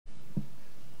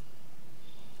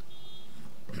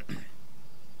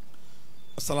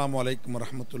अस्सलामु अलैकुम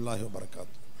वरहमतुल्लाहि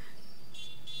वबरकातुहू।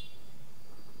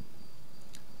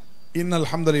 इन्नल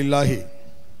हम्दुलिल्लाहि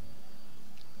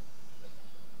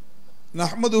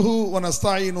नहमदुहु व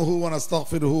नस्तईनुहु व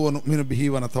नस्तगफिरुहु व नुमिनु बिही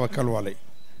व नतवक्कलु अलैहि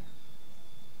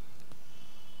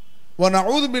व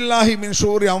नऊज़ु बिल्लाहि मिन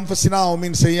शुरूरि अंफुसिना व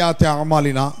मिन सय्यिआति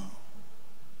अअमालिना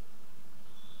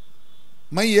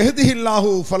मन यहदिहिल्लाहु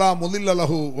फला मुदिल्ल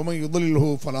लहु व मन युद्लिल्हु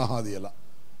फला हादिय लहु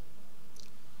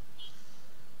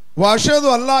व अशहदु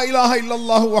अल्ला इलाहा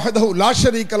इल्लल्लाहु वहदहु ला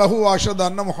शरीक लहु व अशहदु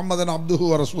अन्ना मुहम्मदन अब्दुहु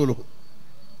व रसूलुहु।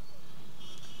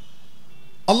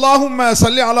 अल्लाहुम्मा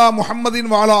सल्लि अला मुहम्मदिन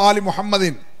व अला आलि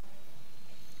मुहम्मदिन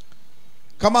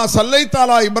कमा सल्लैता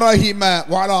अला इब्राहीम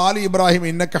व अला आलि इब्राहीम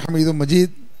इन्नका हमीदुम मजीद।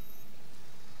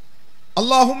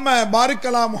 अल्लाहुम्मा बारिक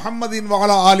अला मुहम्मदिन व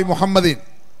अला आलि मुहम्मदिन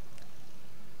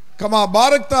कमा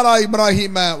बारकता अला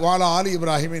इब्राहीम व अला आलि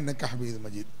इब्राहीम इन्नका हमीदुम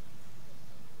मजीद।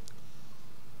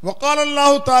 वक़ाल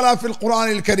अल्लाहु तआला फ़िल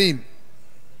क़ुरआनिल करीम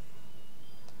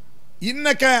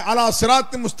इन्नका अला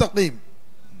सिरातिम मुस्तक़ीम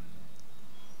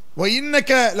व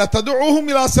इन्नका लतदउहुम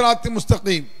इला सिरातिम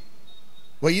मुस्तक़ीम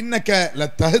व इन्नका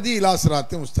लतहदी इला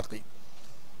सिरातिम मुस्तक़ीम।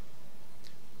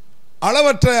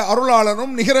 அளவற்ற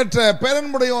அருளாளனும் நிகரற்ற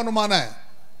பேரன்புடையவனுமான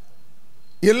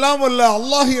எல்லாம் வல்ல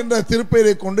அல்லாஹ் என்ற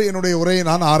திருப்பெயரை கொண்டு என்னுடைய உரையை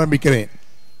நான் ஆரம்பிக்கிறேன்.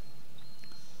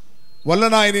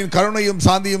 வல்லநாயனின் கருணையும்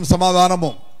சாந்தியும்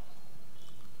சமாதானமும்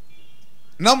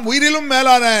நம் உயிரிலும்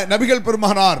மேலான நபிகள்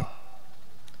பெருமகனார்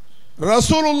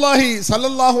ரசூலுல்லாஹி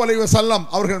ஸல்லல்லாஹு அலைஹி வஸல்லம்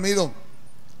அவர்கள் மீதும்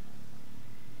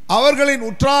அவர்களின்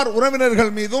உற்றார்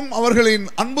உறவினர்கள் மீதும் அவர்களின்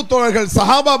அன்பு தோழர்கள்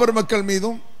சஹாபா பெருமக்கள்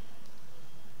மீதும்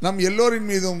நம் எல்லோரின்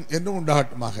மீதும் என்றும்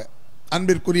உண்டாகட்டுமாக.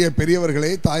 அன்பிற்குரிய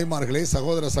பெரியவர்களே, தாய்மார்களே,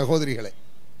 சகோதர சகோதரிகளே,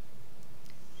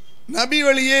 நபி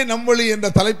வழியே நம் வழி என்ற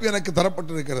தலைப்பு எனக்கு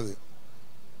தரப்பட்டிருக்கிறது.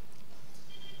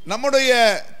 நம்முடைய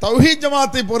தௌஹீத்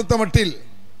ஜமாத்தை பொறுத்த மட்டில்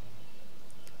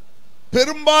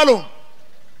பெரும்பாலும்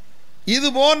இது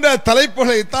போன்ற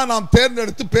தலைப்புகளைத்தான் நாம்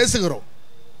தேர்ந்தெடுத்து பேசுகிறோம்.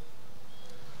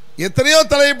 எத்தனையோ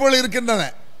தலைப்புகள் இருக்கின்றன.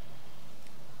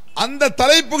 அந்த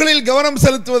தலைப்புகளில் கவனம்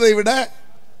செலுத்துவதை விட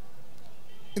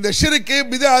இந்த ஷிர்க்,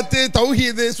 பித்அத்,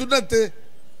 தௌஹீத், சுன்னத்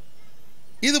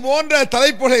இது போன்ற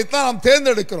தலைப்புகளைத்தான் நாம்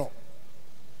தேர்ந்தெடுக்கிறோம்.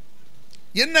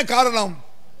 என்ன காரணம்?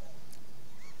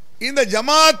 இந்த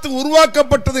ஜமாத்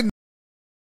உருவாக்கப்பட்டதின்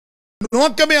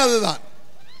நோக்கமே அதுதான்.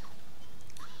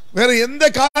 வேற எந்த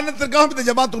காரணத்திற்காகவும் இந்த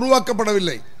ஜமாத்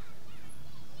உருவாக்கப்படவில்லை.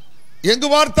 எங்கு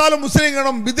பார்த்தாலும்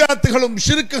முஸ்லிம்களும் பித்அத்துகளும்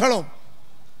ஷிர்க்குகளும்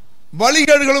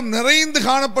வழிகேடுகளும் நிறைந்து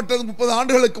காணப்பட்டது 30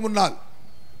 ஆண்டுகளுக்கு முன்னால்.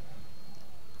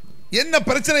 என்ன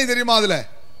பிரச்சனை தெரியுமா? அதுல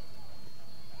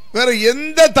வேற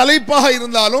எந்த தலைப்பாக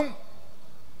இருந்தாலும்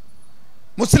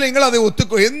முஸ்லிம்கள் அதை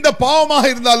ஒத்துக்கொள், எந்த பாவமாக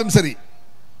இருந்தாலும் சரி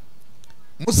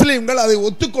முஸ்லிம்கள் அதை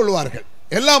ஒத்துக்கொள்வார்கள்.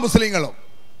 எல்லா முஸ்லிம்களும்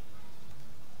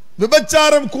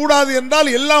விபச்சாரம் கூடாது என்றால்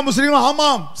எல்லா முஸ்லிம்களும்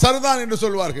ஆமாம் சரிதான் என்று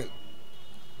சொல்வார்கள்.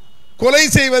 கொலை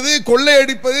செய்வது,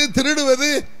 கொள்ளையடிப்பது, திருடுவது,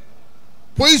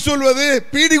 பொய் சொல்வது,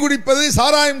 பீடி குடிப்பது,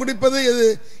 சாராயம் குடிப்பது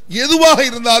எதுவாக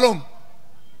இருந்தாலும்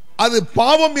அது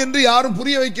பாவம் என்று யாரும்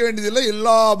புரிய வைக்க வேண்டியதில்லை.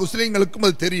 எல்லா முஸ்லிம்களுக்கும்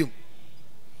அது தெரியும்.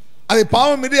 அதை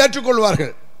பாவம் என்று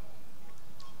ஏற்றுக்கொள்வார்கள்.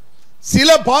 சில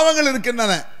பாவங்கள்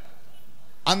இருக்கின்றன,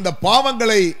 அந்த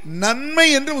பாவங்களை நன்மை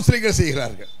என்று முஸ்லிம்கள்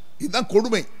செய்கிறார்கள். இதுதான்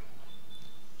கொடுமை.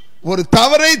 ஒரு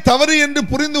தவறை தவறு என்று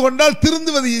புரிந்து கொண்டால்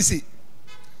திருந்துவது ஈஸி.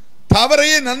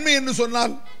 தவறையே நன்மை என்று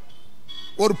சொன்னால்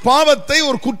ஒரு பாவத்தை,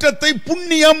 ஒரு குற்றத்தை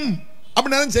புண்ணியம்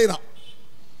அப்படின்னு செய்யறான்.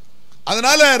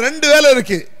 அதனால 2 வேலை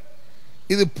இருக்கு.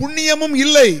 இது புண்ணியமும்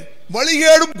இல்லை,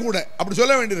 வழிகேடும் கூட அப்படி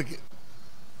சொல்ல வேண்டியிருக்கு.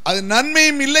 அது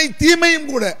நன்மையும் இல்லை, தீமையும்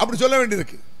கூட அப்படி சொல்ல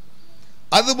வேண்டியிருக்கு.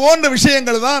 அது போன்ற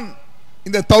விஷயங்கள் தான்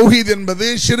இந்த தௌஹீத் என்பது,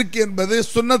 ஷிர்க் என்பது,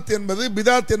 சுன்னத் என்பது,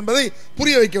 பித்அத் என்பதை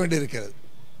புரிய வைக்க வேண்டியிருக்கிறது.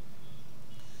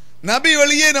 நபி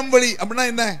வழியே நம் வழி அப்படின்னா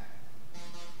என்ன?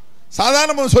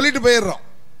 சாதாரண சொல்லிட்டு போயிடுறோம்,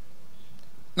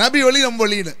 நபி வழி நம்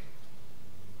வழின்னு.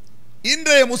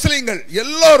 இன்றைய முஸ்லிம்கள்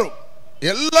எல்லாரும்,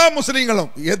 எல்லா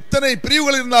முஸ்லிம்களும் எத்தனை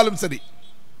பிரிவுகள் இருந்தாலும் சரி,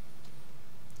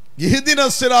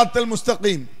 இஹ்தினஸ் ஸிராத்தல்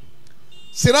முஸ்தகீம்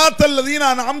ஸிராத்தல் லதீன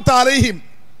அன்அம்த அலைஹிம்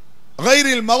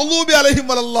கைரில் மக்லூபி அலைஹிம்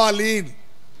வலல்லாலீன்,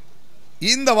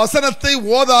 இந்த வசனத்தை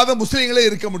ஓதாத முஸ்லிம்களே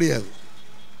இருக்க முடியாது.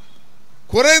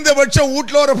 குறைந்தபட்சம்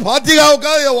வீட்டில் ஒரு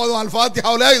ஃபாத்திஹாவுக்காக ஓதுவான்.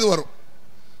 ஃபாத்திஹாவிலே இது வரும்,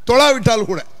 தொழாவிட்டால்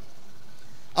கூட.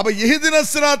 அப்ப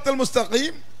இஹ்தினஸ் ஸிராத்தல்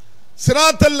முஸ்தகீம்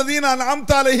ஸிராத்தல் லதீன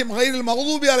அன்அம்த அலைஹிம் கைரில்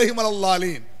மக்லூபி அலைஹிம்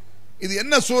வலல்லாலீன். இது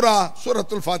என்ன சூரா?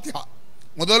 சூரத்துல் ஃபாத்திஹா,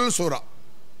 முதல் சூரா.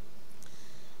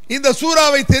 இந்த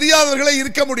சூராவை தெரியாதவர்களே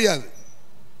இருக்க முடியாது.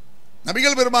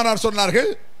 நபிகள் பெருமானார்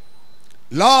சொன்னார்கள்,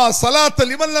 லா ஸலாத்த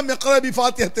லிமன் லம் யக்ரா பி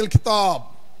ஃபாத்திஹத்தில் கிதாப்.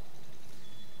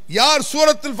 யார்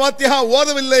சூரத்துல் ஃபாத்திஹா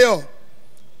ஓதவில்லையோ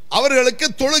அவர்களுக்கு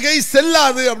தொழுகை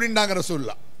செல்லாது அப்படின்றாங்க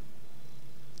ரசூலுல்லாஹ்.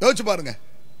 யோசிச்சு பாருங்க.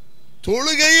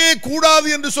 தொழுகையே கூடாது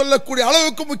என்று சொல்லக்கூடிய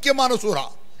அளவுக்கு முக்கியமான சூரா,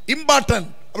 இம்பார்ட்டன்ட்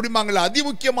அப்படிம்பாங்கல்ல, அதி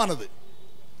முக்கியமானது.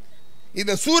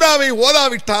 இந்த சூறாவை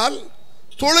ஓதாவிட்டால்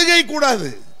தொழுகை கூடாது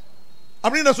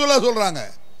அப்படின்னு சொல்றாங்க.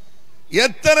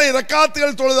 எத்தனை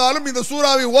ரக்காத்துகள் தொழுதாலும் இந்த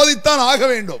சூறாவை ஓதித்தான் ஆக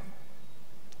வேண்டும்.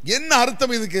 என்ன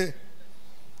அர்த்தம் இதுக்கு?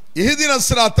 இஹ்தினஸ்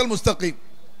ஸிராத்தல் முஸ்தகீம்,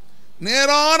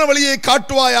 நேரான வழியை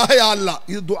காட்டுவாயாக யா அல்லாஹ்.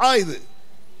 இது துஆ. இது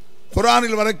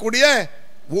குர்ஆனில் வரக்கூடிய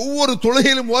ஒவ்வொரு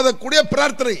தொழுகையிலும் ஓதக்கூடிய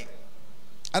பிரார்த்தனை.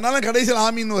 அதனால கடைசியில்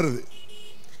ஆமீன் வருது.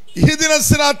 இஹ்தினஸ்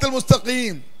ஸிராத்தல்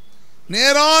முஸ்தகீம்,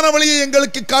 நேரான வழியை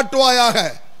எங்களுக்கு காட்டுவாயாக.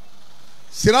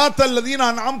 ஸிராத்தல் லதீன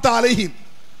அன்அம்த அலைஹிம்,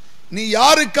 நீ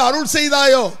யாருக்கு அருள்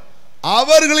செய்தாயோ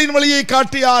அவர்களின் வழியை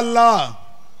காட்டியா அல்லாஹ்.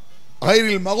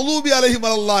 கைரில் மக்லூபி அலைஹிம்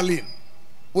வலல்லாலீன்,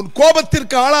 உன்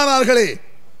கோபத்திற்கு ஆளானார்களே,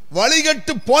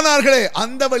 வழிகட்டு போனார்களே,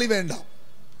 அந்த வழி வேண்டாம்,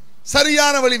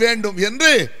 சரியான வழி வேண்டும்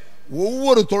என்று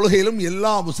ஒவ்வொரு தொழுகையிலும்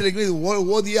எல்லா முஸ்லிம்களும் இது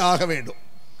ஓதியே ஆக வேண்டும்.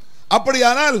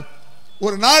 அப்படியானால்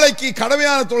ஒரு நாளைக்கு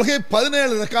கடமையான தொழுகை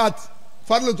 17 ரக்காத்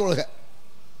ஃபர்லு தொழுகை.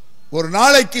 ஒரு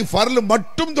நாளைக்கு ஃபர்லு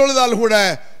மட்டும் தொழுதால் கூட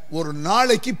ஒரு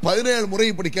நாளைக்கு 17 முறை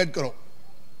இப்படி கேட்கிறோம்.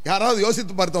 யாராவது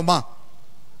யோசித்து பார்த்தோமா?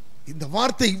 இந்த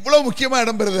வார்த்தை இவ்வளவு முக்கியமா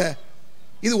இடம்பெறுத,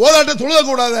 இது ஓதாட்ட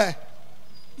தொழுகக்கூடாத,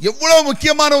 எவ்வளவு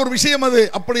முக்கியமான ஒரு விஷயம் அது.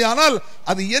 அப்படியானால்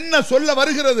அது என்ன சொல்ல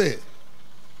வருகிறது?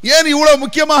 ஏன் இவ்வளவு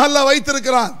முக்கியமாக அல்லாஹ்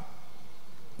வைத்திருக்கிறான்?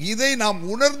 இதை நாம்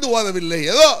உணர்ந்து ஓதவில்லை.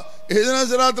 ஏதோ இஹ்தினஸ்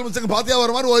ஸிராத்தல் முஸ்தகீம் பாத்தியா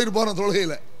வர மாதிரி ஓதிட்டு போறோம்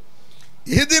தொழுகையில.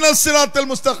 இஹ்தினஸ் ஸிராத்தல்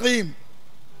முஸ்தகீம்.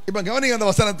 இப்ப கவனிங்க அந்த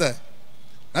வசனத்தை.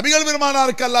 நபிகள்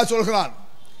பெருமானாருக்கு அல்லாஹ் சொல்கிறான்,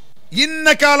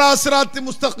 இன்னக அலா ஸிராத்தி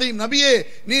முஸ்தகீம், நபியே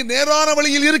நீ நேரான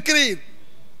வழியில் இருக்கிறீர்.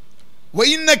 வ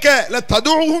இன்னக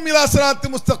லததுஹும் இலா ஸிராத்தி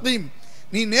முஸ்தகீம்,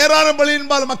 நீ நேரான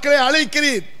வழியின்பால் மக்களை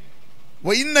அழைக்கிறீர். வ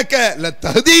இன்னக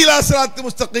லதஹ்தி இலா ஸிராத்தி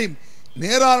முஸ்தகீம்,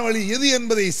 நேரான வழி எது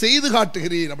என்பதை செய்து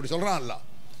காட்டுகிறீர். அப்படி சொல்றான் அல்லாஹ்.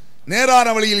 நேரான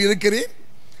வழியில் இருக்கிறீர்,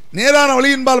 நேரான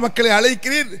வழியின்பால் மக்களை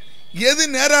அழைக்கிறீர், எது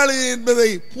நேரான என்பதை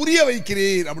புரிய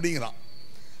வைக்கிறீர் அப்படிங்கிறான்.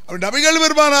 அப்படி நபிகள்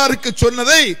பெருமானாருக்கு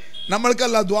சொன்னதை நம்மளுக்கு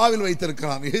அல்லாஹ் துஆவில்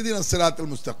வைத்திருக்கிறான். இஹ்தினஸ்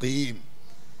ஸிராத்தல் முஸ்தகீம்,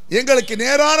 எங்களுக்கு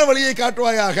நேரான வழியை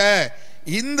காட்டுவாயாக.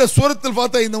 இந்த சூரத்தில்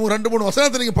பார்த்தா இந்த 2-3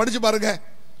 வசனத்தை நீங்க படிச்சு பாருங்க,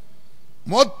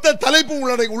 மொத்த தலைப்பும்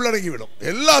உள்ளடங்கிவிடும்.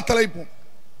 எல்லா தலைப்பும்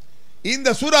இந்த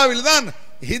சூறாவில் தான்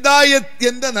ஹிதாயத்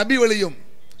என்ற நபி வழியும்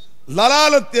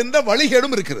லலாலத் என்ற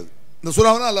வழிகேடும் இருக்கிறது. இந்த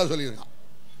சூறாவை அல்லாஹ் சொல்லியிருக்கான்.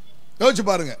 யோசிச்சு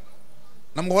பாருங்க.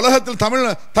 நம்ம உலகத்தில்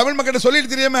தமிழ் மக்கள்கிட்ட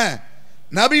சொல்லிட்டு தெரியாம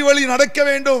நபி வழி நடக்க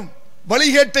வேண்டும்,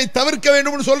 வழிகேட்டை தவிர்க்க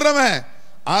வேண்டும் சொல்றவன்,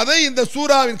 அதை இந்த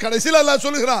சூறாவின் கடைசியில் அல்லாஹ்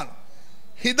சொல்லுகிறான்.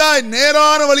 ஹிதாய்,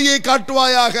 நேரான வழியை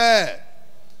காட்டுவாயாக,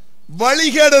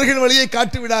 வழிகேடர்கள் வழியை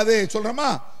காட்டி விடாதே சொல்றமா.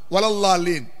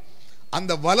 வலல்லாலீன்,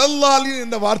 அந்த வலல்லாலீன்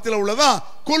என்ற வார்த்தையில் உள்ளதான்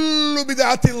குல்லு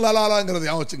பித்அத்தின் லலாலாங்கிறது.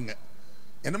 யோசிச்சுங்க.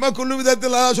 என்னமா குல்லு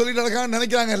பித்அத்தின் லலாலா சொல்லிட்டு நடக்காங்க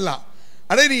நினைக்கிறாங்க எல்லாம்.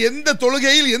 அடே, நீ எந்த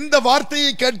தொழுகையில் எந்த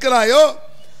வார்த்தையை கேட்கிறாயோ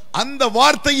அந்த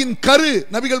வார்த்தையின் கரு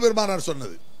நபிகள் பெருமானார்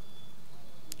சொன்னது.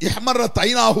 இஹ்மர்ரத்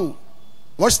ஐனாஹு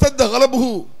வஷ்தத்த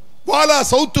கலபுஹு வாலா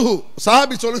சௌத்துஹு.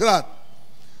 சஹாபி சொல்கிறார்,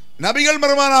 நபிகள்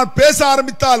பெருமானார் பேச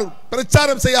ஆரம்பித்தால்,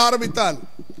 பிரச்சாரம் செய்ய ஆரம்பித்தால்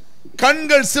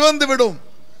கண்கள் சிவந்து விடும்,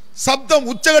 சப்தம்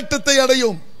உச்சகட்டத்தை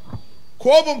அடையும்,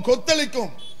 கோபம்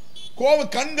கொத்தளிக்கும்,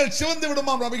 கண்கள் சிவந்து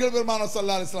விடுமாம் நபிகள் பெருமானார்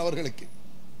ஸல்லல்லாஹு அலைஹி வஸல்லம் அவர்களுக்கு.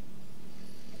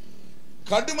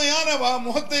 கடுமையான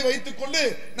முகத்தை வைத்துக் கொண்டு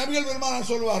நபிகள் பெருமானார்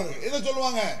சொல்வார்கள். என்ன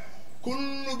சொல்லுவாங்க?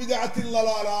 குல்லு பித்அத்தின்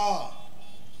லலாலா,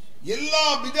 எல்லா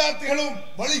பித்அத்துகளும்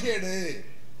வழிகேடு.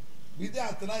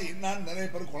 பித்அத்னா என்னன்னு நிறைய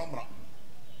பேர் குழம்புறான்.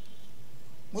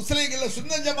 முஸ்லிம்கள்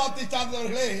சுன்னத் ஜமாத்தை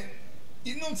சார்ந்தவர்களே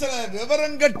இன்னும் சில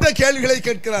விவரங்கட்ட கேள்விகளை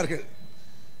கேட்கிறார்கள்.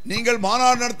 நீங்கள்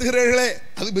மாநாடு நடத்துகிறீர்களே,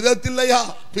 அது பித்அத் இல்லையா?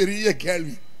 பெரிய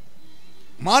கேள்வி.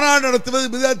 மாநாடு நடத்துவது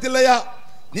பித்அத் இல்லையா?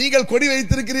 நீங்கள் கொடி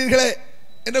வைத்திருக்கிறீர்களே,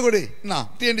 என்ன கொடி?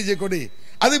 டிஎன்டிஜே கொடி,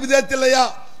 அது பித்அத் இல்லையா?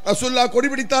 ரசூலுல்லாஹ் கொடி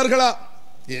பிடித்தார்களா?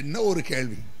 என்ன ஒரு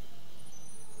கேள்வி.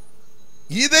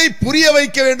 இதை புரிய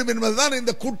வைக்க வேண்டும் என்பதுதான்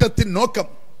இந்த கூட்டத்தின்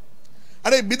நோக்கம்.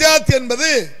 அடே, பித்அத் என்பது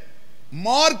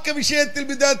மார்க்க விஷயத்தில்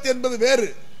பித்அத் என்பது வேறு,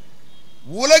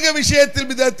 உலக விஷயத்தில்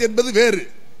பித்அத் என்பது வேறு.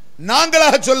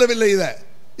 நாங்களாக சொல்லவில்லை. இத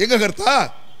எங்க கருத்தா?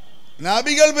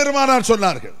 நபிகள் பெருமானார்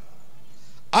சொன்னார்கள்.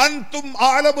 அன்தும்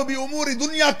அஅலமு பி உமூரி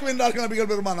துன்யாக்கும் என்றார்கள்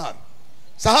நபிகள் பெருமானார்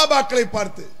சஹாபாக்களை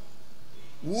பார்த்து.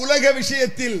 உலக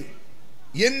விஷயத்தில்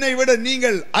என்னை விட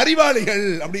நீங்கள் அறிவாளிகள்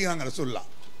அப்படிங்கிறாங்க ரசூலுல்லாஹ்.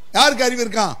 யாருக்கு அறிவு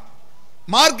இருக்கான்?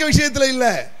 மார்க்க விஷயத்தில் இல்ல.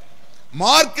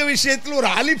 மார்க்க விஷயத்தில் ஒரு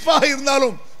அலிஃபாக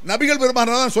இருந்தாலும் நபிகள்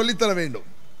பெருமானார் தான் சொல்லித்தர வேண்டும்.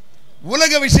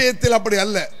 உலக விஷயத்தில் அப்படி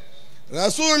அல்ல.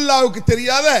 ரசூலுல்லாஹ்வுக்கு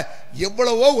தெரியாத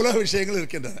எவ்வளவோ உலக விஷயங்கள்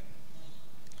இருக்கின்றன.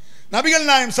 நபிகள்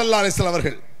நாயகம் ஸல்லல்லாஹு அலைஹி வஸல்லம்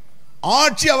அவர்கள்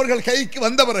ஆட்சி அவர்கள் கைக்கு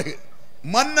வந்த பிறகு,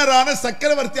 மன்னரான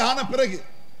சக்கரவர்த்தி ஆன பிறகு,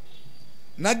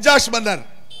 நஜ்ஜாஷ் மன்னர்,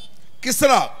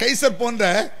 கிஸ்ரா, கைசர் போன்ற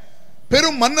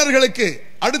பெரும் மன்னர்களுக்கு,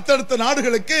 அடுத்தடுத்த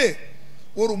நாடுகளுக்கு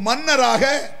ஒரு மன்னராக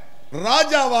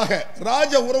ராஜாவாக,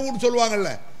 ராஜ உறவுன்னு சொல்லுவாங்கல்ல,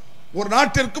 ஒரு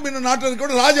நாட்டிற்கும் இன்னும்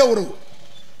நாட்டிற்கும் ராஜா உறவு.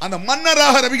 அந்த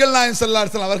மன்னராக நபிகள் நாயகம் ஸல்லல்லாஹு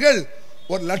அலைஹி வஸல்லம் அவர்கள்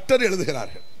ஒரு லெட்டர்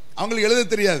எழுதுகிறார்கள். அவங்களுக்கு எழுத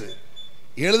தெரியாது,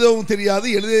 எழுதவும் தெரியாது,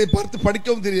 எழுதியை பார்த்து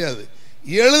படிக்கவும் தெரியாது.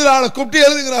 எழுதுறாளை கூப்பிட்டு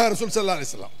எழுதுகிறார் ரசூல் ஸல்லல்லாஹு அலைஹி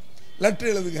வஸல்லம்.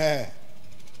 லெட்டர் எழுதுங்க.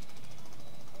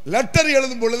 லெட்டர்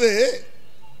எழுதும் பொழுது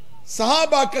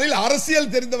சஹாபாக்களில்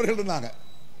அரசியல் தெரிந்தவர்கள் இருந்தாங்க.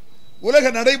 உலக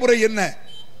நடைமுறை என்ன,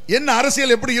 என்ன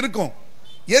அரசியல் எப்படி இருக்கும்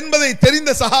என்பதை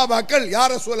தெரிந்த சஹாபாக்கள், யா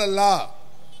ரசூலல்லாஹ்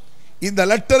இந்த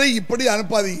லெட்டரை இப்படி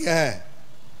அனுப்பாதீங்க,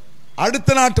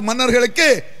 அடுத்த நாட்டு மன்னர்களுக்கு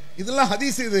இதெல்லாம்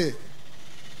ஹதீஸ், இது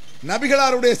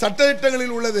நபிகளாருடைய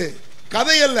சட்டதிட்டங்களில் உள்ளது,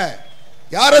 கதை அல்ல.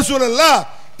 யா ரசூலல்லாஹ்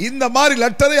இந்த மாதிரி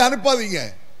லெட்டரை அனுப்பாதீங்க,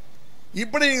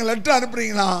 இப்படி நீங்க லெட்டர்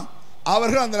அனுப்புறீங்கன்னா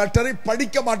அவர்கள் அந்த லெட்டரை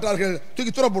படிக்க மாட்டார்கள்,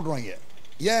 தூக்கி தூர போட்டுருவாங்க.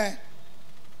 ஏன்?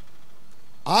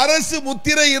 அரசு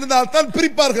முத்திரை இருந்தால்தான்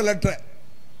பிரிப்பார்கள் லெட்டரை.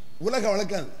 உலக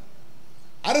வழக்கம்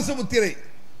அரசு முத்திரை.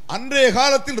 அன்றைய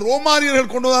காலத்தில்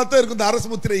ரோமானியர்கள் கொண்டு வந்தால்தான் இருக்கும் இந்த அரசு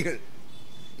முத்திரைகள்.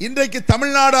 இன்றைக்கு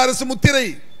தமிழ்நாடு அரசு முத்திரை,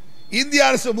 இந்திய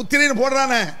அரசு முத்திரைன்னு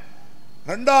போடுறான.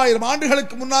 2000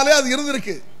 ஆண்டுகளுக்கு முன்னாலே அது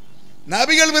இருந்திருக்கு.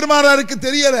 நபிகள் பெருமானாருக்கு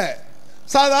தெரியல,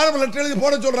 சாதாரண லெட்டர் எழுதி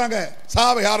போட சொல்றாங்க.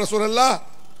 சாவை யார சொல்லலாம்,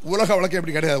 உலக வழக்கம்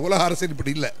எப்படி கிடையாது, உலக அரசியல்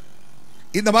இப்படி இல்லை.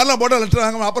 இந்த மாதிரிலாம் போட்ட லெட்டர்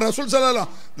வாங்க. அப்புறம் ரசூல்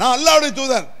சொல்லலாம், நான் அல்லாஹ்வுடைய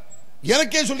தூதர்,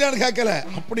 எனக்கே சொல்லியான்னு கேட்கல.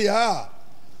 அப்படியா?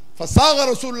 ஃபஸாக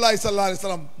ரசூலுல்லாஹி ஸல்லல்லாஹு அலைஹி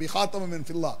வஸல்லம் பி ஹாத்தமின் மின்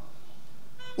ஃபில்லா,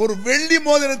 ஒரு வெள்ளி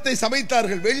மோதிரத்தை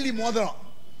சமைத்தார்கள். வெள்ளி மோதிரம்,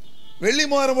 வெள்ளி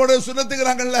மோதிரம் போட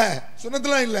சுன்னத்துக்கிறாங்கல்ல,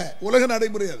 சுன்னத்துலாம் இல்லை, உலக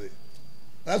நடைமுறை அது.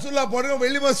 ரசூலுல்லாஹ் போடுங்க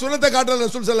வெள்ளி மோதிரம், சுன்னத்தை காட்டல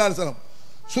ரசூல் ஸல்லல்லாஹு அலைஹி வஸல்லம்.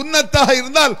 சுன்னத்தாக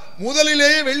இருந்தால்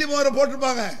முதலிலேயே வெள்ளி மோதிரம்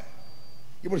போட்டிருப்பாங்க.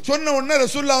 இப்படி சொன்ன உடனே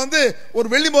ரசூலுல்லாஹ் வந்து ஒரு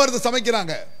வெள்ளி மோதிரத்தை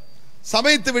சமைக்கிறாங்க.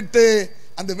 சமைத்து விட்டு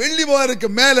அந்த வெள்ளி மோதிரத்துக்கு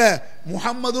மேல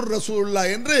முஹம்மதுர்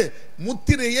ரசூலுல்லாஹ் என்று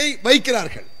முத்திரையை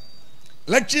வைக்கிறார்கள்.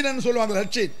 லட்சின்னு சொல்லுவாங்க,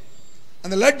 லட்சின்.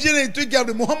 அந்த லட்சினை தூக்கி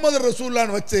அப்படி முஹம்மது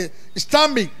ரசூலுல்லாஹ்னு வச்சு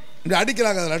ஸ்டாம்பிங்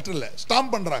அடிக்கிறாங்க. அந்த லெட்டர்ல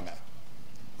ஸ்டாம்ப் பண்றாங்க,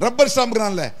 ரப்பர்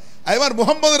ஸ்டாம்ப்றான்ல, அது மாதிரி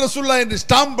முஹம்மது ரசூலுல்லாஹ் என்று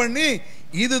ஸ்டாம்ப் பண்ணி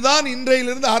இதுதான்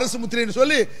இன்றையிலிருந்து அரசு முத்திரைன்னு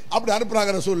சொல்லி அப்படி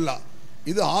அனுப்புறாங்க ரசூலுல்லாஹ்.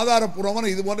 இது ஆதாரப்பூர்வமான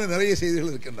இது போன்ற நிறைய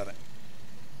செய்திகள் இருக்கின்றன.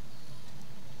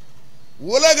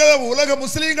 உலக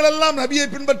முஸ்லிம்கள் எல்லாம் நபியை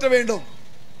பின்பற்ற வேண்டும்.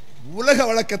 உலக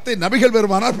வழக்கத்தை நபிகள்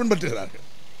பெருமானார் பின்பற்றுகிறார்கள்.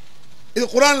 இது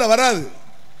குர்ஆன்ல வராது,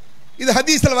 இது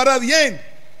ஹதீஸ்ல வராது. ஏன்?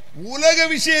 உலக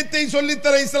விஷயத்தை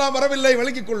சொல்லித்தர இஸ்லாம் வரவில்லை,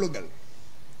 விளங்கிக் கொள்ளுங்கள்.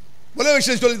 உலக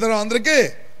விஷயம் சொல்லித்தர வந்திருக்கு.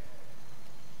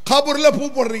 கபூர்ல பூ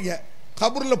போடுறீங்க,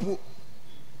 கபூர்ல பூ,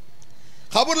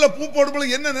 கபூர்ல பூ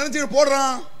போடும்போது என்ன நினைச்சுட்டு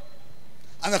போடுறான்?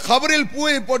 அந்த கபரில்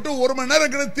பூவை போட்டு 1 மணி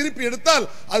நேரம் திருப்பி எடுத்தால்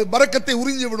அது பரக்கத்தை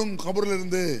உறிஞ்சி விடும் கபூர்ல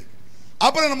இருந்து.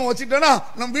 அப்புறம் நம்ம வச்சுட்டோம்னா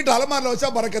நம்ம வீட்டு அலமாரில் வச்சா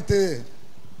பரக்கத்து.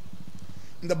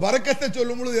 இந்த பரக்கத்தை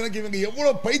சொல்லும் பொழுது எனக்கு இவங்க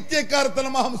எவ்வளவு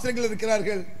பைத்தியக்காரத்தனமாக முஸ்லிம்கள்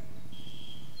இருக்கிறார்கள்.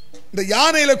 இந்த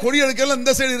யானையில கொடி எடுக்கல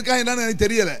இந்த சைடு இருக்கா என்னன்னு எனக்கு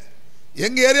தெரியல.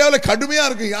 எங்க ஏரியாவில் கடுமையா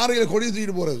இருக்கு யானையில கொடி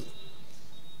தூக்கிட்டு போறது.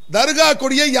 தர்கா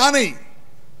கொடியை யானை,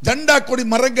 ஜண்டா கொடி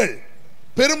மரங்கள்,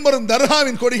 பெரும்பெரும்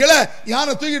தர்காவின் கொடிகளை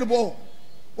யானை தூக்கிட்டு போவோம்.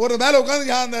 ஒரு மேல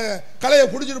உட்காந்து அந்த கலையை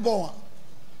பிடிச்சிட்டு போவான்.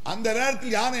 அந்த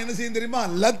நேரத்தில் யானை என்ன செய்யும் தெரியுமா?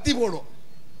 லத்தி போடும்.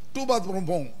 2 பாத்ரூம்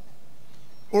போகும்,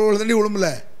 ஒரு தண்ணி விழும்பல.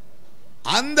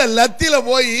 அந்த லத்தில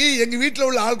போய் எங்க வீட்டில்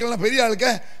உள்ள ஆட்கள்லாம் பெரிய ஆளுக்க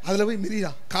அதுல போய் மிதியா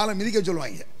காலை மிதிக்க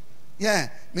சொல்லுவாங்க. ஏன்?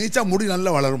 மிதிச்சா முடி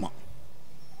நல்லா வளருமா.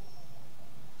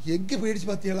 எங்க போயிடுச்சு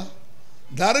பாத்தீங்களா?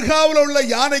 தர்காவில் உள்ள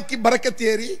யானைக்கு பரக்கத்து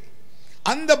ஏறி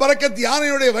அந்த பரக்கத்து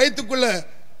யானையுடைய வயிற்றுக்குள்ள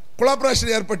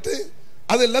கொலாபரேஷன் ஏற்பட்டு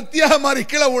அது லத்தியாக மாறி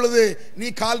கீழே உழுது. நீ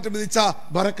கால்ட்டு மிதிச்சா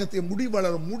பரக்கத்தை முடி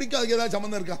வளரும். முடிக்கு அதுக்கு ஏதாவது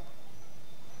சம்பந்தம் இருக்கா?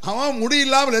 அவன் முடி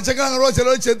இல்லாமல் லட்சக்கணக்கான ரூபா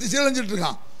செலவு செத்து சீரழிஞ்சிட்டு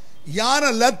இருக்கான். யானை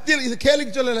லத்தில் இது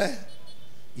கேள்விக்கு சொல்லல.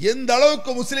 எந்த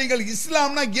அளவுக்கு முஸ்லிம்கள்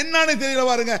இஸ்லாம்னா என்னன்னு தெரியல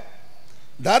பாருங்க.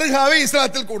 தர்காவே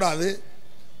இஸ்லாத்தில் கூடாது.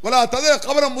 வலா தத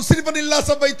கபர முஸ்லிமன் இல்லா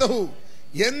சபைத்தஹு,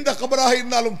 எந்த கபராக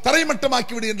இருந்தாலும்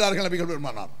தரைமட்டமாக்கி விடுகின்றார்கள் நபிகள்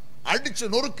பெருமானார். அடிச்சு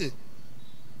நொறுக்கு.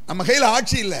 நம்ம கையில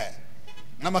ஆட்சி இல்ல,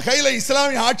 நம்ம கையில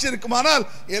இஸ்லாமிய ஆட்சி இருக்குமானால்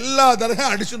எல்லா தர்கா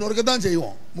அடிச்சு நொறுக்க தான்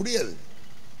செய்வோம். முடியாது,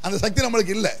 அந்த சக்தி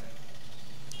நம்மளுக்கு இல்லை.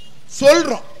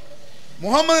 சொல்றோம்,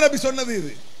 முகமது நபி சொன்னது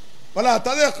இது. வலா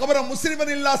தத கபர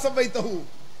முஸ்லிமன் இல்லா சபைத்தஹு,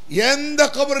 எந்த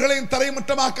கபர்களையும்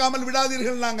தரைமட்டமாக்காமல்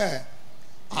விடாதீர்கள். நாங்க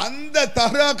அந்த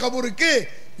தஹரா கபூருக்கு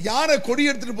யானை கொடி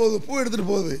எடுத்துட்டு போகுது, பூ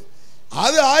எடுத்துட்டு போகுது.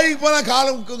 அது ஆகி போனா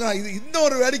காலம். இது இந்த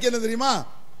ஒரு வேடிக்கை என்ன தெரியுமா?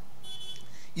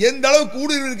 எந்த அளவுக்கு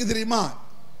ஊடுருவி இருக்கு தெரியுமா?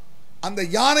 அந்த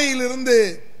யானையிலிருந்து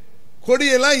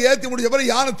கொடியெல்லாம் ஏற்றி முடிஞ்ச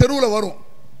பிறகு யானை தெருவில் வரும்.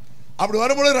 அப்படி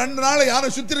வரும்போது 2 நாள் யானை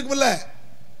சுத்தி இருக்கும்ல,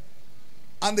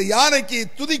 அந்த யானைக்கு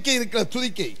துதிக்கை இருக்கிற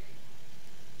துதிக்கை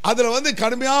அதுல வந்து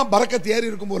கடுமையா பரக்கத்து ஏறி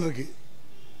இருக்கும் போல இருக்கு.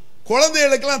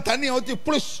 குழந்தைகளுக்கெல்லாம் தண்ணி ஊற்றி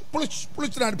புளிச் புளிச்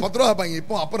புளிச்சு 10 ரூபா பாங்க.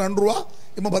 இப்போ அப்போ 2 ரூபா,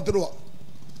 இப்போ 10 ரூபா.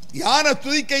 யானை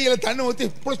துதிக்கையில் தண்ணி ஊற்றி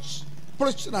புளிச்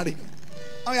புளிச்சு அடிக்கும்.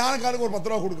 அவன் யானைக்காரனுக்கு ஒரு 10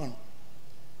 ரூபா கொடுக்கணும்.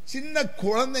 சின்ன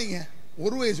குழந்தைங்க,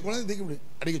 1 வயசு குழந்தை தூக்கி இப்படி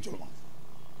அடிக்க சொல்லுவாங்க.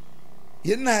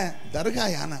 என்ன தர்கா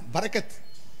யானை பரக்கத்.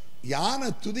 யானை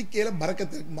துதிக்கையில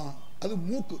பரக்கத்து இருக்குமா? அது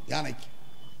மூக்கு, யானைக்கு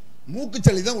மூக்கு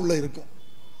சளி தான் உள்ள இருக்கும்.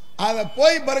 அதை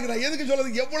போய் பறக்கிற எதுக்கு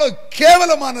சொல்றது? எவ்வளவு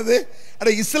கேவலமானது. அட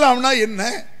இஸ்லாம்னா என்ன,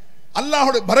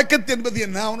 அல்லாஹ்வுடைய பரக்கத் என்பது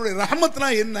என்ன, அவனுடைய ரஹமத்னா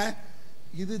என்ன,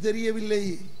 இது தெரியவில்லை.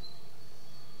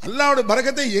 அல்லாஹ்வுடைய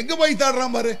பரக்கத்தை எங்க போய்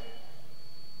தாடுறான் பாரு.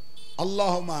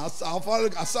 அல்லாஹும்ம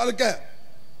அஸ்அலுக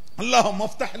அல்லாஹும்ம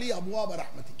ஃப்தஹ் லி அப்வாப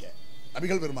ரஹ்மதிக.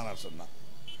 நபிகள் பெருமானார் சொன்னார்,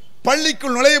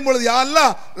 பள்ளிக்குள் நுழையும் பொழுது யா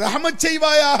அல்லாஹ் ரஹமத்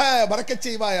செய்வாயாக, பரக்கத்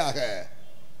செய்வாயாக.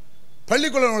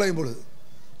 பள்ளிக்குள்ள நுழையும் பொழுது,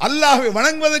 அல்லாஹ்வை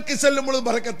வணங்குவதற்கு செல்லும் பொழுது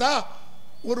பரக்கத்தா?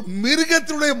 ஒரு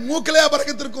மிருகத்தினுடைய மூக்கிலே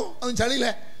பரக்கத்து இருக்கும், அது சளியில.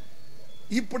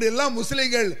 இப்படி எல்லாம்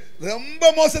முஸ்லிம்கள் ரொம்ப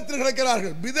மோசத்தில்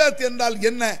கிடக்கிறார்கள். பிதத் என்றால்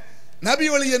என்ன, நபி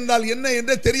வழி என்றால் என்ன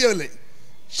என்றே தெரியவில்லை.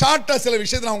 ஷார்ட்டா சில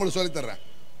விஷயத்தை நான் உங்களுக்கு சொல்லித் தர்றேன்.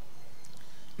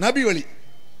 நபி வழி,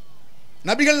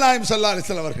 நபிகள் நாயகம் ஸல்லல்லாஹு அலைஹி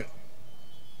வஸல்லம் அவர்கள்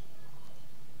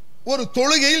ஒரு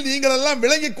தொழுகையில் நீங்கள் எல்லாம்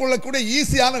விளங்கிக் கொள்ளக்கூடிய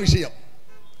ஈஸியான விஷயம்.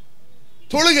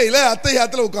 தொழுகையில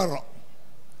அத்தஹியாத்துல உட்கார்றோம்.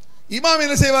 இமாம்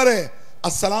என்ன செய்வாரு?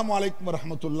 அஸ்ஸலாமு அலைக்கும்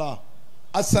வரஹ்மத்துல்லாஹ்,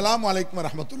 அஸ்ஸலாமு அலைக்கும்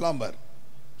வரஹ்மத்துல்லாஹ் பார்.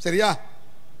 சரியா?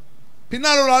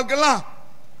 பின்னால் உள்ள ஆட்கள்லாம்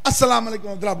அஸ்ஸலாமு அலைக்கும்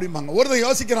வரஹ்மத்துல்லாஹ் அப்படிம்பாங்க. ஒருத்தன்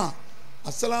யோசிக்கிறான்,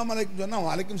 அஸ்ஸலாமு அலைக்கும் சொன்னா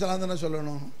வலைக்கும் சலாம் தானே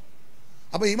சொல்லணும்.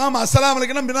 அப்ப இமாம் அஸ்ஸலாமு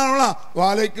அலைக்கும் பின்னால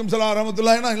வலைக்கும் சலாம்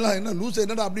வரஹ்மத்துல்லாஹ்னா இல்ல என்ன லூஸ்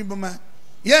என்னடா அப்படிம்பமே.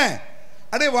 ஏன்?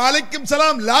 அடே வலைக்கும்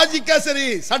சலாம் லாஜிக்கா சரி,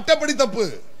 சட்டப்படி தப்பு.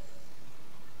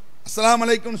 அஸ்ஸலாமு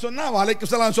அலைக்கும் சொன்னா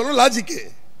வலைக்கும் சலாம் சொல்லணும் லாஜிக்.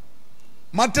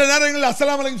 மற்ற நேரங்களில்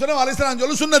அஸ்ஸலாமு அலைக்கும் சொன்னா வலைக்கும்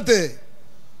சொல்லு சுன்னத்து.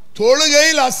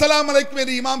 தொழுகையில் அஸ்ஸலாமு அலைக்கும்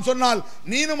என்று இமாம் சொன்னால்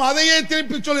நீனும் அதையே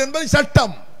திருப்பி சொல் என்பது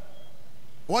சட்டம்.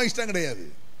 உன் இஷ்டம் கிடையாது.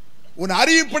 உன்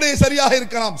அறிவுப்படி சரியாக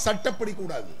இருக்கலாம், சட்டப்படி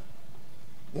கூடாது.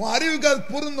 உன் அறிவுக்கு அது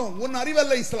பொருந்தும், உன்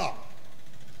அறிவல்ல இஸ்லாம்.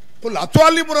 குல்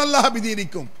அத்வாலிமுர் அல்லாஹ்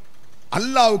பிதீனிக்கும்,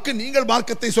 அல்லாஹ்வுக்கு நீங்கள்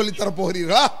மார்க்கத்தை சொல்லி தர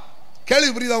போகிறீர்களா?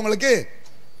 கேள்வி புரியுதா உங்களுக்கு?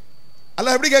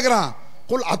 அல்லாஹ் எப்படி கேட்கிறான்?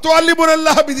 குல் அத்வாலிமுர்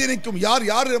அல்லாஹ் பிதீனிக்கும், யார்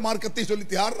யார் மார்க்கத்தை சொல்லி,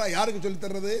 யாருக்கு சொல்லி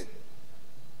தர்றது?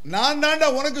 நான் தாண்டா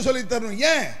உனக்கு சொல்லி தரணும்.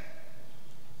 ஏன்?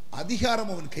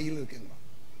 அதிகாரம் அவன் கையில் இருக்குங்க.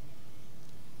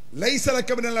 லைஸ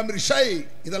லக மினல் அம்ரி ஷை,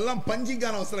 இதெல்லாம்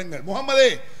பஞ்சிங்கான அவசரங்கள். முஹம்மதே,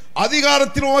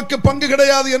 அதிகாரத்தில் உனக்கு பங்கு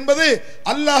கிடையாது என்பது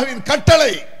அல்லாஹ்வின்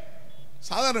கட்டளை.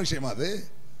 சாதாரண விஷயமா அது?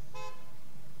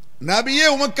 நபியே,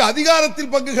 உமக்கு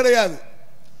அதிகாரத்தில் பங்கு கிடையாது.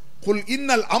 குல்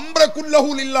இன்னல் அம்ர குல்லஹு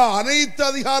லில்லாஹ், அனைத்து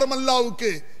அதிகாரம்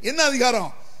அல்லாஹ்வுக்கு. என்ன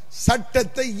அதிகாரம்?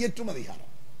 சட்டத்தை இயற்றும்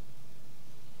அதிகாரம்.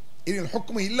 இதில்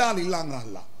ஹுக்மு இல்லா லில்லாஹ்,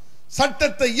 அல்லாஹ்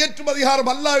சட்டத்தை இயற்றும்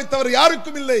அதிகாரம் அல்லாஹ்வை தவிர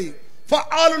யாருக்கும் இல்லை.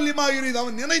 ஃபஆலுல் லிமா யுரீத்,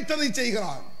 அவன் நினைத்ததை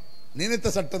செய்கிறான், நினைத்த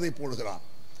சட்டத்தை போடுகிறான்.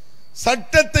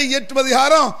 சட்டத்தை இயற்றும்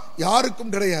அதிகாரம்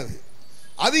யாருக்கும் கிடையாது.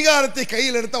 அதிகாரத்தை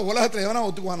கையில் எடுத்தா உலகத்தில் எவனா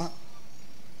ஒத்துக்குவானா?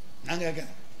 நான்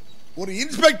கேட்கிறேன். ஒரு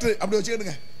இன்ஸ்பெக்டர் அப்படி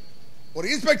வச்சுக்கிடுங்க, ஒரு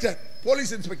இன்ஸ்பெக்டர்,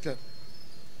 போலீஸ் இன்ஸ்பெக்டர்,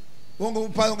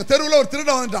 உங்க தெருவில் ஒரு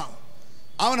திருடன் வந்துட்டான்,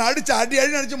 அவனை அடிச்சு அடி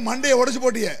அடிச்சு மண்டையை உடைச்சு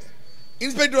போட்டிய.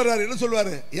 இன்ஸ்பெக்டர் வர்றாரு, என்ன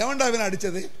சொல்லுவாரு? எவன்டா இவனை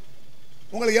அடிச்சது?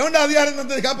 உங்களுக்கு எவன்டா அதிகாரம்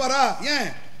தந்தது கேட்பாரா? ஏன்?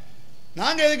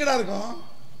 நாங்க எதுக்குடா இருக்கோம்?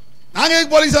 நாங்க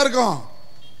எதுக்கு போலீஸா இருக்கோம்?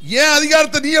 ஏன்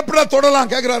அதிகாரத்தை நீ எப்படா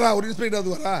தொடலாம் கேட்கிறாரா ஒரு இன்ஸ்பெக்டர்?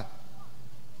 அது வரா?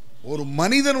 ஒரு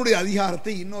மனிதனுடைய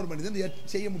அதிகாரத்தை இன்னொரு மனிதன்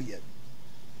செய்ய முடியாது.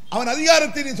 அவன்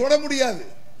அதிகாரத்தை நீ தொட முடியாது.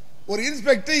 ஒரு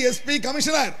இன்ஸ்பெக்டர், எஸ்பி,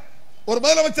 கமிஷனர், ஒரு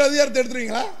முதலமைச்சர் அதிகாரத்தை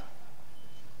எடுத்துருவீங்களா?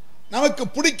 நமக்கு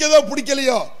பிடிக்கதோ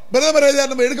பிடிக்கலையோ பிரதமர்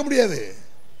அதிகாரம் நம்ம எடுக்க முடியாது.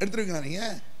 எடுத்துருவீங்களா நீங்க?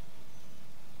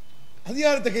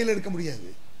 அதிகாரத்தை கையில் எடுக்க முடியாது.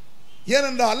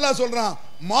 ஏனென்றால் அல்லாஹ் சொல்றான்,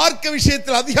 மார்க்க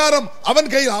விஷயத்தில் அதிகாரம்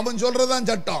அவன் கையில், அவன் சொல்றதான்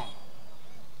சட்டம்.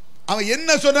 அவன் என்ன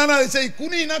சொன்னாலும் அதை செய்.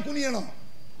 குனினா குனியணும்,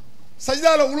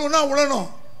 சஜிதால உழுனா உழணும்.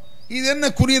 இது என்ன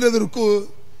குனிறது இருக்கு?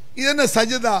 இது என்ன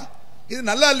சஜிதா? இது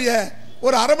நல்லா இல்லையே.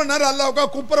 ஒரு அரை மணி நேரம் அல்லாவுக்கா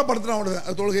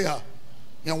குப்புறப்படுத்தினா தொழுகையா?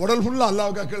 என் உடல் ஃபுல்லா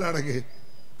அல்லாவுக்கா கீழே அடங்கு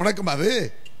உனக்கும். அது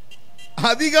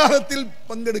அதிகாரத்தில்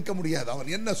பங்கெடுக்க முடியாது.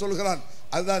 அவன் என்ன சொல்கிறான்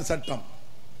அதுதான் சட்டம்.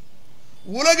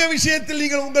 உலக விஷயத்தில்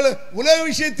நீங்கள் உங்கள் உலக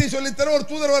விஷயத்தை சொல்லித்தர ஒரு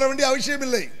தூதர் வர வேண்டிய அவசியம்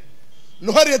இல்லை.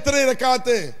 லுஹர் எத்தனை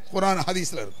ரக்காத்து? குர்ஆன்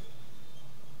ஹதீஸ்ல இருக்கும்.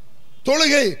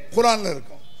 தொழுகை குர்ஆன்ல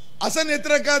இருக்கும். அசன்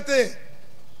எத்தனை ரக்காத்து?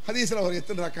 ஹதீஸ்ல வரும்.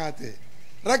 எத்தனை ரக்காத்து?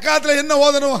 ரக்காத்துல என்ன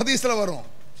ஓதணும்? ஹதீஸ்ல வரும்.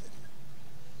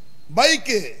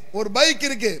 பைக், ஒரு பைக்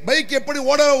இருக்கு, பைக் எப்படி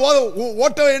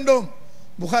ஓட்ட வேண்டும்?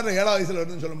 புகார்ல 7வது வயசுல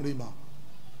வருதுன்னு சொல்ல முடியுமா?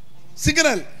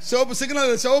 சிக்னல், சிவப்பு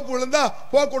சிக்னல், சிவப்பு விழுந்தா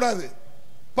போக கூடாது,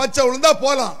 பச்சை விழுந்தா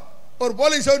போலாம். ஒரு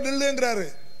போலீஸ் நில்லுங்கிறாரு,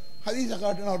 ஹதீஸை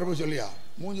காட்டுன்னு அவர்கிட்ட போய் சொல்லியா?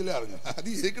 மூஞ்சிலே இருங்க,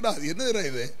 ஹதீஸ் இருக்குடா, அது என்ன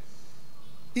இது?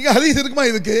 இங்க ஹதீஸ் இருக்குமா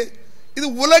இதுக்கு? இது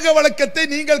உலக வழக்கத்தை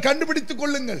நீங்கள் கண்டுபிடித்துக்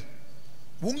கொள்ளுங்கள்.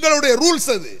 உங்களுடைய ரூல்ஸ்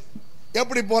அது.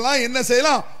 எப்படி போலாம், என்ன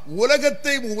செய்யலாம்?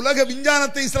 உலகத்தை, உலக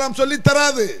விஞ்ஞானத்தை இஸ்லாம் சொல்லி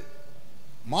தராது,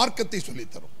 மார்க்கத்தை சொல்லி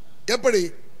தரும். எப்படி?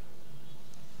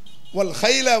 வல்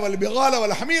ஹைல வல் பிகால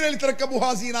வல் ஹமீர லிதர்கபுஹா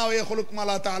ஸீனா வ யഖ்லுகு மா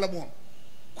லா தஅலமூன்.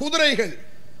 குதிரைகள்,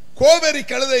 கோவரி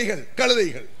கழுதைகள்,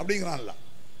 கழுதைகள் அப்படிங்கிறான்ல,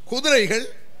 குதிரைகள்,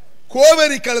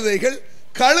 கோவரி கழுதைகள்,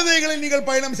 கழுதைகளை நீங்கள்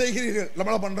பயணம் செய்கிறீர்கள்.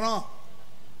 நம்மள பண்றோம்,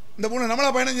 இந்த மூணு நம்மள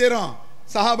பயணம் செய்யறோம்,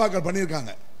 சஹாபாக்கள்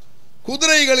பண்ணியிருக்காங்க.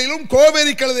 குதிரைகளிலும்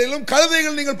கோவேரி கழுதைகளிலும்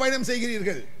கழுதைகள் நீங்கள் பயணம்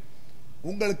செய்கிறீர்கள்.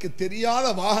 உங்களுக்கு தெரியாத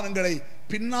வாகனங்களை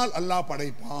பின்னால் அல்லாஹ்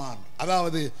படைப்பான்.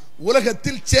 அதாவது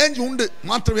உலகத்தில் சேஞ்ச் உண்டு,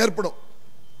 மாற்றம் ஏற்படும்.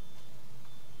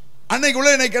 அன்னைக்கு உள்ள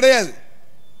இன்னைக்கு கிடையாது.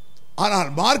 ஆனால்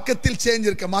மார்க்கத்தில் சேஞ்ச்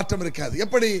இருக்க, மாற்றம் இருக்காது.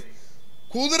 எப்படி?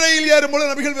 குதிரையில் ஏறும்போது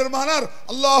நபிகள் பெருமானார்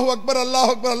அல்லாஹு அக்பர் அல்லாஹு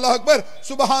அக்பர் அல்லாஹு அக்பர்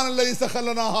சுப்ஹானல்லாஹி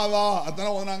ஸஹல்லனா ஹாதா அத்தனை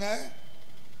ஓதுனாங்க.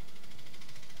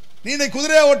 நீ இன்னைக்கு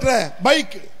குதிரையா ஓட்டுற,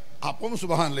 பைக், அப்பவும்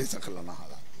சுப்ஹானல்லாஹி ஸஹல்லனா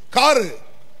ஹாதா. காரு,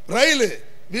 ரயில்,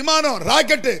 விமானம்,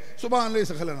 ராக்கெட், சுப்ஹானல்லாஹி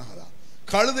ஸஹல்லனா ஹாதா.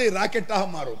 கழுதை ராக்கெட்டாக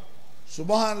மாறும்,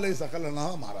 சுப்ஹானல்லாஹி ஸஹல்லனா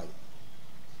மாறாது.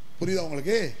 புரியுதா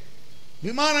உங்களுக்கு?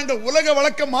 விமானங்கள் உலக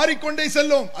வழக்கம் மாறிக்கொண்டே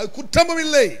செல்லும், அது குற்றமும்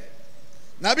இல்லை.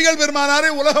 நபிகள் பெருமானாரே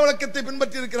உலக வழக்கத்தை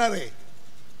பின்பற்றி இருக்கிறாரே.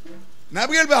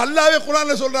 நபிகள் அல்லாஹ்வே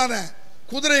குர்ஆன்ல சொல்றானே,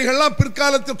 குதிரைகள்லாம்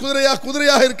பிற்காலத்தில்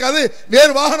குதிரையாக இருக்காது,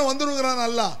 வேறு வாகனம் வந்துருங்கிறான்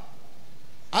அல்லாஹ்.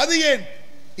 அது ஏன்?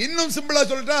 இன்னும் சிம்பிளா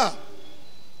சொல்லிட்டா,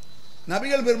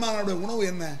 நபிகள் பெருமானாருடைய உணவு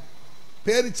என்ன?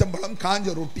 பேரிச்சம்பழம், காஞ்ச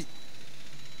ரொட்டி.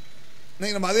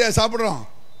 இன்னைக்கு நம்ம அதையா சாப்பிடுறோம்?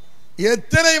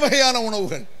 எத்தனை வகையான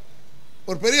உணவுகள்!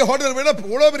 ஒரு பெரிய ஹோட்டல் போய்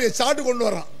இவ்வளோ பெரிய சாட்டு கொண்டு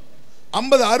வரான்,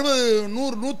 50, 60,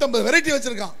 100, 150 வெரைட்டி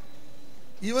வச்சிருக்கான்.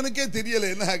 இவனுக்கே தெரியல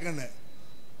என்ன ஹேக்கன்னு.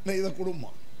 இதை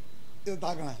குடும்பமா, இதை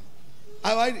தாக்கணும்,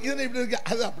 இதனை இப்படி இருக்கு,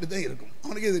 அது அப்படித்தான் இருக்கும்,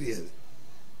 அவனுக்கே தெரியாது.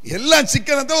 எல்லாம்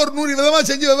சிக்கனை தான் ஒரு 100 விதமாக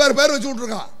செஞ்சு வெவ்வேறு பேர் வச்சு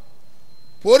விட்ருக்கான்.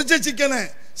 பொரிச்ச சிக்கனை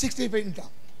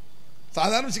 65ட்டான்.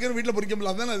 சாதாரண சிக்கன் வீட்டில் பொரிக்க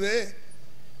முடியல, அதுதானே அது.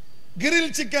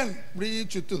 கிரில் சிக்கன் இப்படி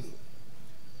சுத்துது,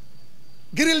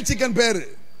 கிரில் சிக்கன் பேரு.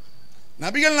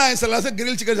 நபிகள் நாயகம் ஸல்லல்லாஹு அலைஹி வஸல்லம்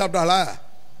கிரில் சிக்கன் சாப்பிட்டாளா?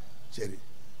 சரி,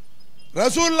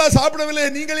 ரசூலுல்லாஹ் சாப்பிடவில்லை,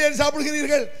 நீங்கள் ஏன்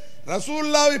சாப்பிடுகிறீர்கள்?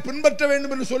 ரசூலுல்லாஹ்வை பின்பற்ற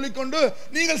வேண்டும் என்று சொல்லிக்கொண்டு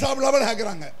நீங்கள் சாப்பிடாமல்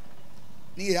கேட்கிறாங்க.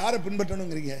 நீங்க யாரை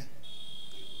பின்பற்றணுங்கிறீங்க?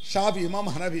 ஷாஃபி இமாம்,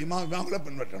 ஹனஃபி இமாம், இமாம்களை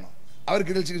பின்பற்றணும். அவர்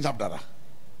கிரில் சிக்கன் சாப்பிட்டாரா?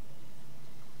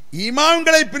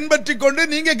 இமாம்களை பின்பற்றி கொண்டு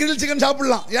நீங்க கிரில் சிக்கன்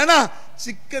சாப்பிடலாம். ஏன்னா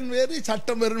சிக்கன் வேறு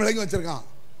சட்டம் வேறு விளங்கி வச்சிருக்கான்.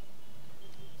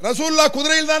 ரசூலுல்லாஹ்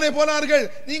குதிரையில் தானே போனார்கள்,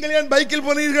 நீங்கள் ஏன் பைக்கில்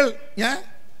போனீர்கள்? ஏன்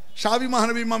ஷாஃபி இமாம்,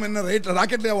 ஹனஃபி இமாம் என்ன ரைட்ல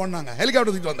ராக்கெட்லயே ஓடினாங்க,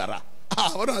 ஹெலிகாப்டர் தூக்கிட்டு வந்தாரா?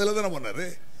 அவரும் அதில் தானே போனாரு.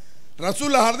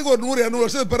 ரசூலுல்லாஹ் ஆகிறதுக்கு ஒரு 100-200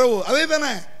 வருஷத்துக்கு பிறகு அதே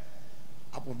தானே.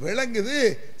 அப்போ விளங்குது,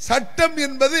 சட்டம்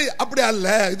என்பது அப்படி அல்ல,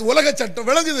 இது உலக சட்டம்.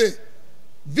 விளங்குது,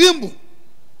 வீம்பு.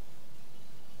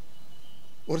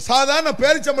 ஒரு சாதாரண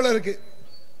பேரிச்சம்பழம் இருக்கு,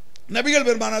 நபிகள்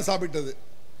பெருமானார் சாப்பிட்டது,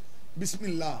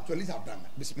 பிஸ்மில்லா சொல்லி சாப்பிட்டாங்க.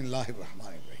 பிஸ்மில்லாஹிர்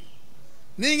ரஹ்மானிர் ரஹீம்.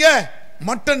 நீங்க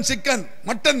மட்டன் சிக்கன்,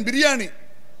 மட்டன் பிரியாணி,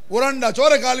 உரண்டா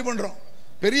சோறை காலி பண்றோம்,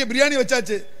 பெரிய பிரியாணி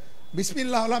வச்சாச்சு.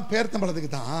 பிஸ்மில்லாலாம்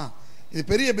பேர்த்தம்பழத்துக்கு தான், இது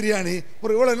பெரிய பிரியாணி.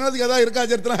 ஒரு இவ்வளவு நேரத்துக்கு ஏதாவது இருக்கா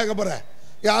சரித்திரம் கேட்க போற?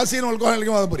 ஆசீன்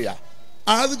உலகம் அதை புரியா?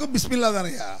 அதுக்கும் பிஸ்மில்லா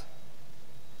தானையா.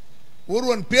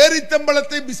 ஒருவன்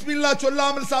பேரித்தம்பழத்தை பிஸ்மில்லா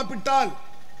சொல்லாமல் சாப்பிட்டால்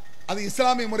அது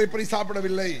இஸ்லாமிய முறைப்படி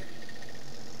சாப்பிடவில்லை.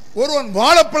 ஒருவன்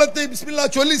வாழைப்பழத்தை பிஸ்மில்லா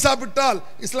சொல்லி சாப்பிட்டால்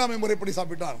இஸ்லாமிய முறைப்படி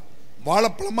சாப்பிட்டால்.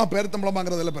 வாழைப்பழமா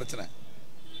பேரித்தம்பழமாங்கிறதுல பிரச்சனை,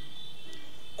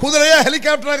 குதிரையா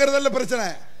ஹெலிகாப்டராகிறதுல பிரச்சனை.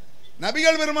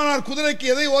 நபிகள் பெருமானார் குதிரைக்கு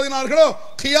எதை ஓதினார்களோ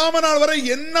கியாம நாள் வரை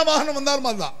என்ன வாகனம் வந்தாலும்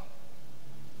அதுதான்.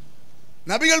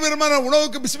 நபிகள் பெருமானார்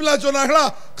உணவுக்கு பிஸ்மில்லா சொன்னார்களா,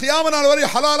 கியாம நாள் வரை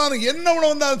ஹலாலான என்ன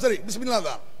உணவு வந்தாலும் சரி பிஸ்மில்லா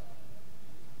தான்.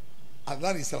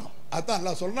 அதுதான் இஸ்லாம். அதான்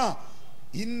அல்லாஹ் சொல்றான்,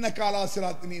 இன்ன காலா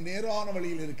சிராத், நீ நேரான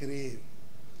வழியில் இருக்கிறீர்.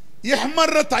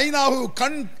 இஹ்மர்ரத் ஐனாஹு,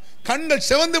 கண்கள்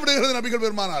சிவந்து விடுகிறது நபிகள்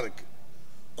பெருமானாருக்கு.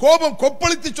 கோபம்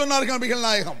கொப்பளித்து சொன்னார்கள் நபிகள்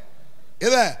நாயகம்.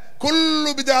 எதை?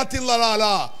 குல்லு பிதாத்தில்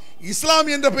லலாலா,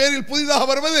 இஸ்லாம் என்ற பெயரில் புதிதாக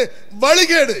வருவது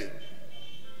வழிகேடு.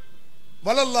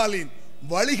 வலல்லாலின்,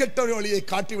 வழிகட்ட வழியை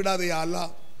காட்டி விடாதையா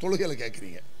அல்லாஹ். தொழுகையில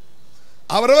கேட்கிறீங்க,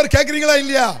 அவரவர் கேட்கிறீங்களா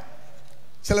இல்லையா?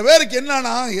 சில பேருக்கு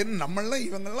என்னன்னா, நம்மளாம்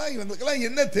இவங்களுக்கெல்லாம்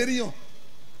என்ன தெரியும்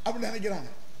அப்படின்னு நினைக்கிறாங்க.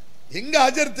 எங்க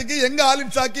அஜர்த்துக்கு, எங்க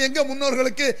ஆலிம்சாக்கு, எங்க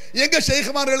முன்னோர்களுக்கு, எங்க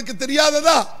ஷேகுமார்களுக்கு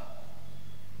தெரியாததா?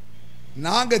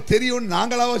 நாங்க தெரியும்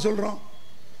நாங்களாவா சொல்றோம்?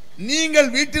 நீங்கள்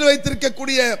வீட்டில்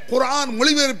வைத்திருக்கக்கூடிய குர்ஆன்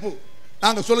மொழிபெயர்ப்பு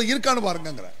நாங்க சொல்ல இருக்கான்னு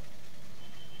பாருங்க.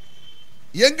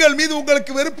 எங்கள் மீது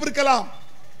உங்களுக்கு வெறுப்பு இருக்கலாம்,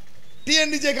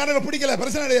 டிஎன்டிஜே காரங்களை பிடிக்கல,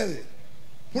 பிரச்சனை கிடையாது,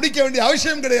 பிடிக்க வேண்டிய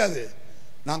அவசியம் கிடையாது.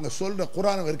 நாங்க சொல்ற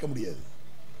குர்ஆனை வெறுக்க முடியாது.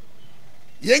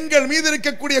 எங்கள் மீது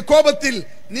இருக்கக்கூடிய கோபத்தில்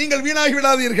நீங்கள் வீணாகி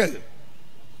விடாதீர்கள்.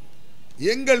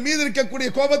 எங்கள் மீது இருக்கக்கூடிய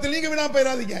கோபத்தில் நீங்க வீணா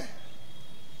போயிடாதீங்க.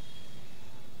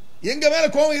 எங்க மேல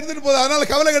கோபம் இருந்துட்டு போகுது, அதனால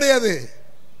கவலை கிடையாது.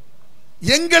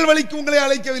 எங்கள் வழிக்கு உங்களை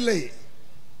அழைக்கவில்லை,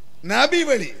 நபி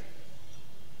வழி,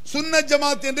 சுன்னத்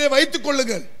ஜமாத் என்றே வைத்துக்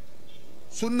கொள்ளுங்கள்.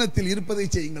 சுன்னத்தில் இருப்பதை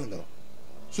செய்யுங்கள்.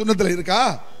 சுன்னத்தில் இருக்கா?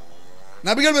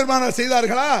 நபிகள் பெருமானார்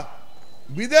செய்தார்களா?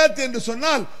 பிதத் என்று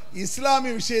சொன்னால்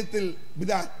இஸ்லாமிய விஷயத்தில்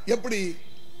பிதத். எப்படி?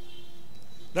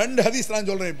 2 ஹதீஸ் நான்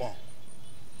சொல்றேன். இப்போ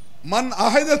மன்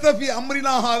அஹதஸ ஃபீ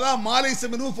அம்ரினா ஹாதா மா லைஸ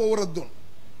மின்ஹு ஃபஹுவ ரத்துன்,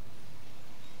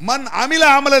 மன் அமில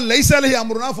அமலன் லைஸ அலைஹி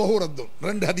அம்ருனா ஃபஹுவ ரத்துன்.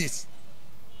 2 ஹதீஸ்.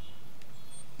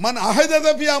 மன் அஹதஸ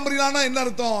ஃபீ அம்ரினா என்ன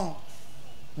அர்த்தம்?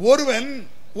 ஒருவன்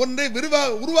ஒன்றை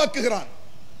உருவாக்குகிறான்.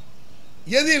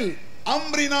 எதில்?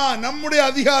 அம்ரினா, நம்முடைய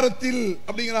அதிகாரத்தில்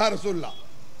அப்படிங்கிறார் ரசூலுல்லாஹ்.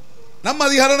 நம்ம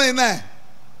அதிகாரம் என்ன?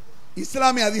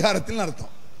 இஸ்லாமிய அதிகாரத்தில்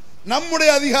அர்த்தம். நம்முடைய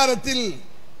அதிகாரத்தில்.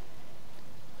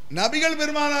 நபிகள்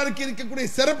பெருமானாருக்கு இருக்கக்கூடிய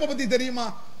சிறப்பை பத்தி தெரியுமா?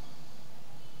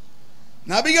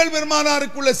 நபிகள்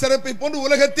பெருமானாருக்குள்ள சிறப்பை போன்று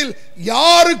உலகத்தில்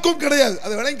யாருக்கும் கிடையாது.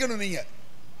 அதை விளங்கணும் நீங்க.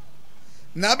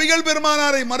 நபிகள்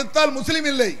பெருமானாரை மறுத்தால் முஸ்லிம்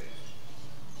இல்லை,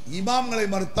 இமாம்களை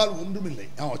மறுத்தால் ஒன்றும் இல்லை.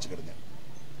 வச்சுக்கிடுங்க.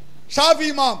 ஷாஃபி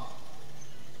இமாம்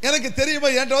எனக்கு தெரியுமா?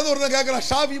 என்கிட்ட வந்து ஒருத்தன் கேட்கிறான்,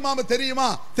 ஷாஃபி இமாம தெரியுமா?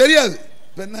 தெரியாது.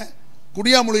 என்ன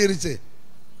குடியா மொழியிருச்சு.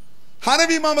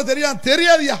 ஹனபி இமாம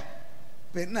தெரியாதுயா.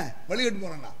 என்ன வழிகட்டு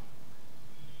போறேன்னா?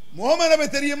 முஹம்மது நபி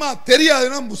தெரியுமா?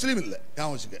 தெரியாதுன்னா முஸ்லீம் இல்லை.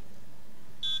 வச்சுக்க.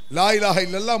 லா இலாஹ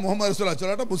இல்லல்லாஹ் முஹம்மது ரசூலுல்லாஹ்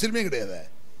சொல்லாட்டா முஸ்லிமே கிடையாது.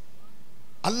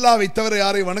 அல்லாஹ்வை தவிர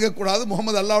யாரை வணங்கக்கூடாது,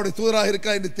 முகமது அல்லாஹ்வுடைய தூதராக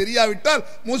இருக்கா என்று தெரியாவிட்டால்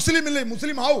முஸ்லிம் இல்லை.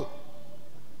 முஸ்லிம் ஆவு.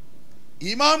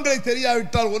 இமாம்களை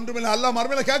தெரியாவிட்டால் ஒன்றுமில்லை. அல்லாஹ்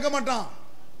மறுமையில கேட்க மாட்டான்.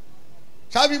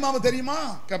 ஷாஃபி இமாம தெரியுமா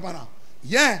கேட்பானா?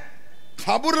 ஏன்?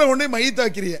 கபூர்ல கொண்டு மையத்தை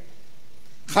வைக்கிறீங்க.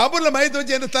 கபூர்ல மையத்தை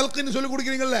வச்சு என்ன தல்குன்னு சொல்லி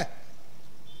கொடுக்குறீங்கல்ல,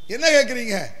 என்ன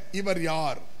கேட்குறீங்க? இவர்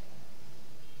யார்?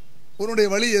 உன்னுடைய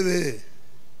வழி எது?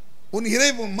 உன்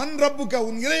இறைவன் மன் ரப்புக்க,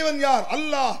 உன் இறைவன் யார்?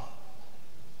 அல்லாஹ்.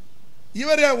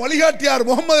 இவர் வழிகாட்டி யார்?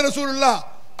 முஹம்மது ரசூலுல்லாஹ்.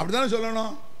 அப்படித்தானே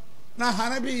சொல்லணும். நான்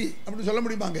ஹனபி அப்படி சொல்ல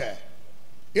முடியுமாங்க?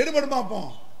 எடுபடும் பார்ப்போம்.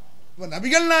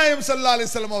 நபிகள் நாயகம் ஸல்லல்லாஹு அலைஹி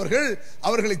வஸல்லம்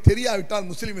அவர்களை தெரியாவிட்டால்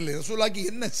முஸ்லீம் இல்லை. ரசூலுல்லாஹ்க்கு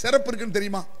என்ன சிறப்பு இருக்குன்னு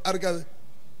தெரியுமா? யாருக்காது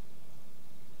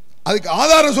அதுக்கு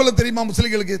ஆதாரம் சொல்ல தெரியுமா?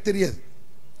 முஸ்லிம்களுக்கு தெரியாது.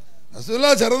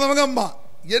 ரசூலுல்லாஹ் சிறந்தவங்க. அம்மா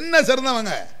என்ன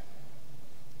சிறந்தவங்க?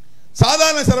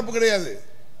 சாதாரண சிறப்பு கிடையாது.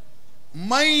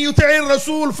 மை யுதீர்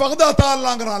ரசூல் ஃபகத்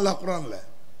அத்தால்லாஹ்ங்கறான் அல்லாஹ் குர்ஆன்ல.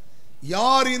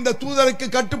 யார் இந்த தூதருக்கு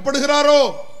கட்டுப்படுகிறாரோ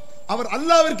அவர்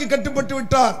அல்லாஹ்விற்கு கட்டுப்பட்டு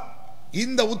விட்டார்.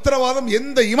 இந்த உத்தரவாதம்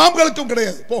எந்த இமாம்களுக்கும்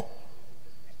கிடையாது. போ.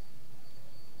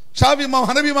 ஷாஃபி இமாம்,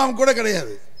 ஹனபி இமாம் கூட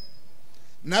கிடையாது.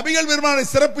 நபிகள் பெருமானுடைய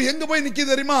சிறப்பு எங்க போய்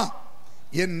நிக்குது தெரியுமா?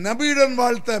 என் நபியுடன்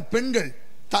வாழ்த்த பெண்கள்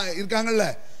இருக்காங்கல்ல,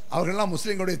 அவர்கள்லாம்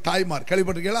முஸ்லிம்களுடைய தாய்மார்.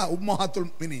 கேள்விப்பட்டிருக்கீங்களா? உம்மஹாத்துல்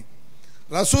முஃமினீன்.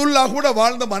 ரசூலுல்லாஹ் கூட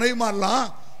வாழ்ந்த மனைவிமார்லாம்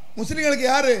முஸ்லிம்களுக்கு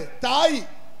யாரு? தாய்.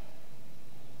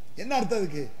 என்ன அர்த்தம்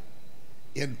அதுக்கு?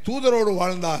 என் தூதரோடு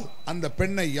வாழ்ந்தால் அந்த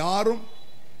பெண்ணை யாரும்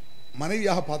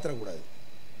மனைவியாக பார்த்திடக்கூடாது,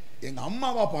 எங்க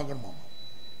அம்மாவா பார்க்கணுமா.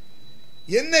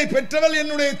 என்னை பெற்றவள்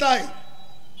என்னுடைய தாய்.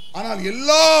 ஆனால்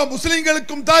எல்லா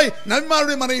முஸ்லிம்களுக்கும் தாய்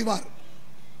நபிமாருடைய மனைவிமார்.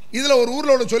 இதுல ஒரு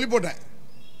ஊர்ல சொல்லி போட்டேன்,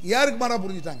 யாருக்கு மாறா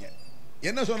புரிஞ்சுட்டாங்க.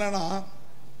 என்ன சொன்னா,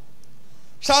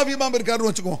 ஷாஃபி இமாம்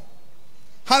இருக்காருன்னு வச்சுக்கோ,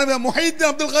 ஹனபி முஹைதீன்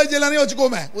அப்துல் காதிர் ஜிலானி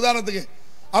வச்சுக்கோமே உதாரணத்துக்கு.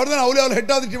 அவர் தான் அவுலியாவுல்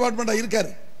ஹெட் ஆஃப் தி டிபார்ட்மெண்டா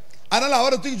இருக்காரு. அதனால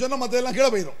அவரை தூக்கி சொன்னா மற்றதெல்லாம் கீழே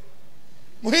போயிடும்.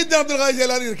 முஹைதீன் அப்துல் காதிர்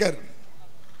ஜிலானி இருக்காரு.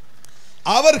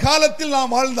 அவர் காலத்தில்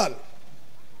நான் வாழ்ந்தேன்.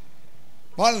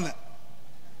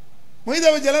 முஹைதீன்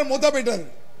அப்துல் ஜிலானி மூத்தா போயிட்டாரு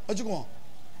வச்சுக்குவோம்.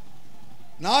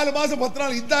 4 மாசம் 10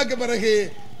 நாள் இந்தாக்கு பிறகு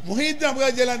முஹைதீன் அப்துல்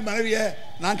காதிர் ஜிலானி மனைவியை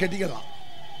நான் கட்டிக்கலாம்.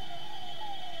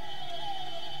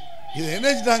 இது என்ன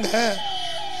செஞ்சாங்க?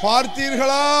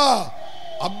 பார்த்தீர்களா,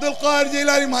 அப்துல் காதிர்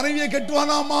ஜிலானி மனைவியை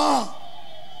கட்டுவானாமா?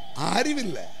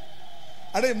 அறிவில்லை.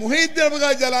 அடே முஹைதீன் அப்துல்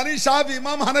காதிர் ஜிலானி, ஷாஃபி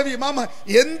இமாம், ஹனபி இமாம்,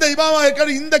 எந்த இமாமா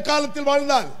இருக்காரு இந்த காலத்தில்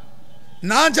வாழ்ந்தால்,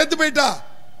 நான் செத்து போயிட்டா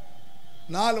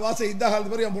 4 மாசம் இந்த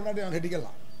காலத்து பிறகு என் பொண்டாட்டி அவன்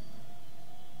கட்டிக்கலாம்.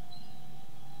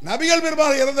 நபிகள்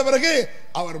பெருமாள் இறந்த பிறகு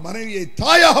அவர் மனைவியை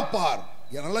தாயாக பார்.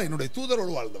 ஏனெல்லாம் என்னுடைய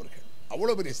தூதரோடு வாழ்ந்தவர்கள்.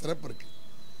 அவ்வளவு பெரிய சிறப்பு இருக்கு.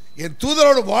 என்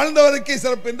தூதரோடு வாழ்ந்தவருக்கே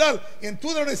சிறப்பு என்றால் என்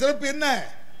தூதருடைய சிறப்பு என்ன?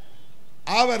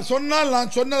 அவர் சொன்னால்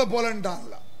நான் சொன்னதை போலன்றான்.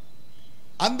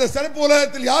 அந்த சிறப்பு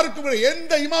உலகத்தில் யாருக்கும்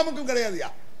எந்த இமாமுக்கும் கிடையாதுயா.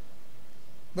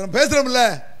 பேசுறோம்ல,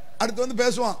 அடுத்து வந்து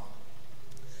பேசுவான்,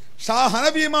 ஷா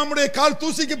ஹனபி இமாமுடைய கால்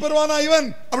தூசிக்கு பெறுவானா இவன்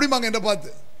அப்படிம்பாங்க. என்ன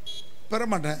பார்த்து பெற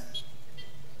மாட்டேன்.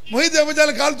 முஹைதீன்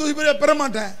அபுஜால கால் தூசி பெற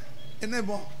மாட்டேன். என்ன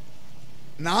இப்போ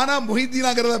நானா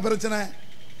முஹைதீனாங்கிறத பிரச்சனை,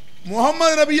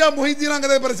 முகமது நபியா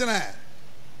முஹைதீனாங்கிறத பிரச்சனை.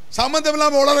 சம்பந்தம்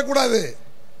இல்லாமல் உளரக்கூடாது.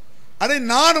 அடே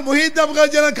நான் முஹைதீன்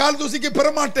அபுஜால கால் தூசிக்கு பெற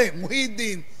மாட்டேன்.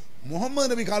 முஹைதீன் முகமது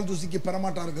நபி கால் தூசிக்கு பெற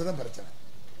மாட்டாருங்கிறத பிரச்சனை.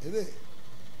 இது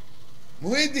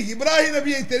முஹைதீன் இப்ராஹிம்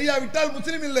நபியை தெரியாவிட்டால்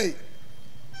முஸ்லிம் இல்லை.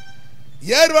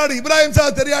 ஏர்வாடு இப்ராஹிம்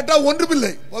சாஹ் தெரியாட்டா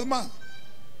ஒன்றுமில்லை. போதுமா?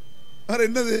 வேற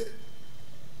என்னது?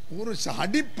 ஒரு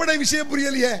அடிப்படை விஷயம்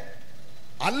புரியலையே.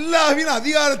 அல்லாஹ்வின்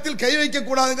அதிகாரத்தில் கை வைக்க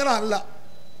கூடாதுங்கிற அல்லாஹ்.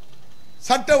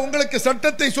 சட்டம் உங்களுக்கு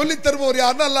சட்டத்தை சொல்லி தருபவர்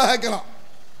யாருன்னா அல்லாஹ் கேட்கிறான்.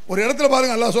 ஒரு இடத்துல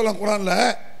பாருங்க, அல்லாஹ் சொல்றான் குர்ஆன்ல,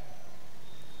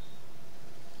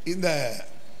 இந்த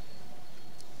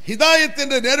ஹிதாயத்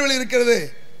என்ற நேர்வழி இருக்கிறது,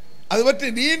 அது பற்றி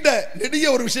நீண்ட நெடிய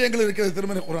ஒரு விஷயங்கள் இருக்கிறது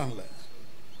திருமறை குர்ஆன்ல.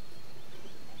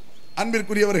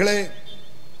 அன்பிற்குரியவர்களே,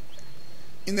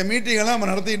 இந்த மீட்டிங் எல்லாம்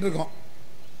நம்ம நடத்திட்டு இருக்கோம்.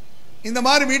 இந்த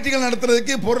மாதிரி மீட்டிங்கள்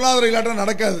நடத்துறதுக்கு பொருளாதார இல்லாட்டம்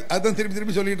நடக்காது. அதுதான் திருப்பி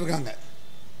திருப்பி சொல்லிட்டு இருக்காங்க.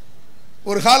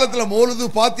 ஒரு காலத்தில் மௌலுது,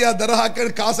 பாத்தியா,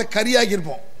 தர்காக்கள் காசை கரியாகி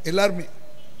இருப்போம் எல்லாருமே.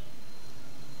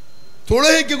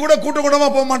 தொழுகைக்கு கூட கூட்ட கூட்டமா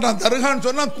போக மாட்டான். தர்கான்னு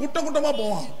சொன்னா கூட்ட கூட்டமா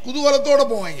போவான், குதூகலத்தோட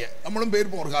போவாங்க. நம்மளும்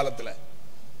போயிருப்போம் ஒரு காலத்தில்.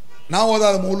 நான்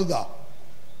ஓதாத மௌலுதா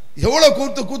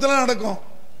எவ்வளவு கூத்தெல்லாம் நடக்கும்.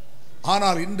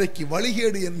 ஆனால் இன்றைக்கு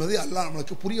வழிகேடு என்பதை அல்லாஹ்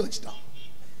நம்மளுக்கு புரிய வச்சுட்டான்.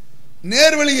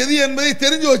 நேர்வழி எது என்பதை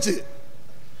தெரிஞ்சு வச்சு,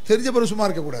 தெரிஞ்ச பிறகு சும்மா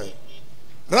இருக்க கூடாது.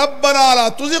 ரப்பனா லா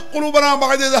துஸிக் குலூபனா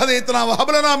பஅத இஸ் ஹதைதனா வ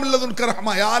ஹப் லனா மின் லதுன்க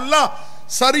ரஹ்மா. யா அல்லாஹ்,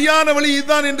 சரியான வழி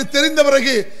இதுதான் என்று தெரிந்த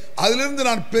பிறகு அதிலிருந்து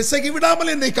நான் பிசகி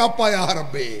விடாமல் என்னை காப்பாயா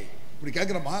ரப்பே. இப்படி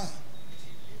கேட்கிறோமா?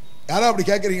 யாரா அப்படி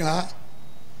கேட்கிறீங்களா?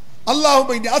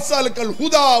 அல்லாஹும்ம இன்னி அஸ்அலுக்கல்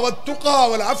ஹுதா வத் துகா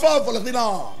வல் அஃபாஃப் வல் கினா.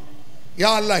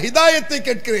 யா அல்லாஹ், ஹிதாயத்தை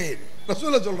கேட்கிறேன்.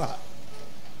 ரசூலுல்லாஹ் சொல்றார்,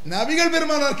 நபிகள்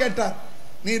பெருமானார் கேட்டார்,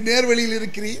 நீர் நேர்வழியில்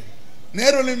இருக்கிறீர்,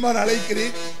 நேர்வழியின்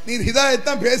அழைக்கிறீர், நீர் ஹிதாயத்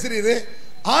தான் பேசுறீரே.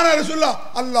 ஆனா ரசூலுல்லாஹ்,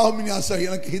 அல்லாஹும்ம இன்னி அஸ்அலுக,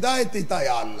 எனக்கு ஹிதாயத்தை தா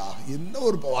யா அல்லாஹ். என்ன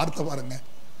ஒரு வார்த்தை பாருங்க.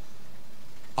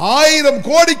 1000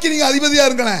 கோடிக்கு நீங்க அதிபதியா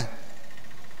இருங்களேன்.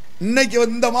 இன்னைக்கு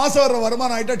இந்த மாசம் வர்ற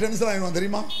வருமானம் ஆயிட்டா டென்ஷன் ஆயிடுவான்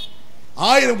தெரியுமா?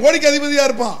 1000 கோடிக்கு அதிபதியா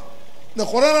இருப்பான். இந்த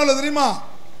கொரோனாவில் தெரியுமா,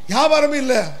 வியாபாரமே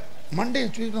இல்லை, மண்டையை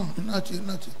வச்சுக்கலாம்,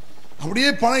 என்னாச்சு அப்படியே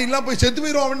பணம் இல்லாம போய் செத்து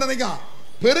போயிடுவான் அப்படின்னு நினைக்கான்.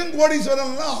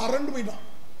 பெருங்கோடீஸ்வரன் அரண்டு போயிட்டான்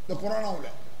இந்த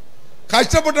கொரோனாவில்.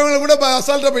 கஷ்டப்பட்டவங்க கூட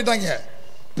அசால்ட்டா போயிட்டாங்க.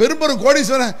 பெரும்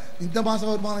கோடீஸ்வரன் இந்த மாசம்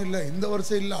வருமானம் இல்லை, இந்த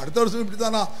வருஷம் இல்லை, அடுத்த வருஷம் இப்படி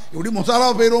தானா, எப்படி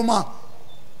மொசாலாவை போயிடுவோமா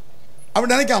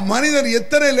அப்படி நினைக்க. மனிதன்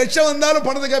எத்தனை லட்சம் வந்தாலும்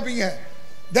பணத்தை கேட்பீங்க.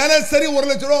 தினசரி 1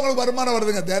 லட்சம் ரூபா உங்களுக்கு வருமானம்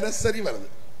வருதுங்க, தினசரி வருது.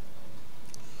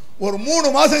 ஒரு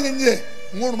 3 மாசம் செஞ்சு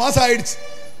 3 மாசம் ஆயிடுச்சு,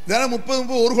 தினம்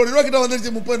 30 1 கோடி ரூபா கிட்ட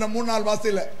வந்துருச்சு. 3-4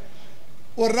 மாசத்துல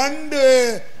ஒரு 2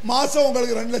 மாசம்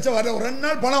உங்களுக்கு 2 லட்சம் வரல, ஒரு 2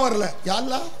 நாள் பணம் வரல.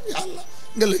 யாழ்லா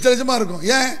இங்க லட்சமா இருக்கும்.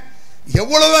 ஏன்?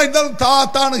 எவ்வளவுதான் இருந்தாலும்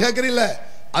தாத்தான்னு கேட்கறீல்ல,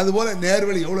 அது போல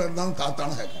நேர்வழி எவ்வளவு இருந்தாலும்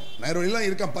தாத்தான்னு கேட்கணும். நேர்வழிலாம்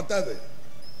இருக்க பத்தாது,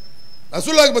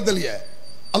 ரசூலுல்லாஹ்க்கு பத்தலையே.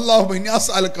 அல்லாஹும்ம இன்னி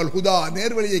அஸ்அலுக்கல் ஹுதா,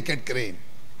 நேர்வழியை கேட்கிறேன்,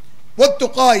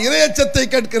 வத்துகா, இறையச்சத்தை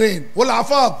கேட்கிறேன், வல்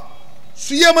அஃபாஃப்,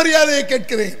 சுயமரியாதையை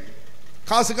கேட்கிறேன்.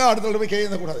 காசுக்கா அடுத்த போய்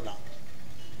கையெழுந்த கூடாதுன்னா.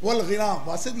 வல் கினா,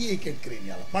 வசதியை கேட்கிறேன்,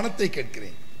 பணத்தை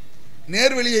கேட்கிறேன்,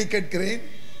 நேர்வழியை கேட்கிறேன்,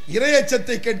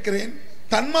 இறையச்சத்தை கேட்கிறேன்,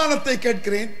 தன்மானத்தை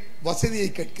கேட்கிறேன், வசதியை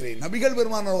கேட்கிறேன். நபிகள்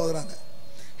பெருமானார் ஓதுறாங்க.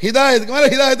 ஹிதாயத்துக்கு மேல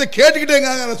ஹிதாயத்தை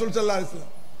கேட்டுக்கிட்டேங்க ரசூல் ஸல்லல்லாஹு அலைஹி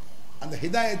வஸல்லம். அந்த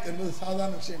ஹிதாயத் என்பது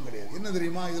சாதாரண விஷயம் கிடையாது. என்ன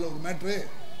தெரியுமா? இதுல ஒரு மேட்ரு.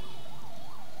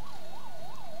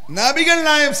 நபிகள்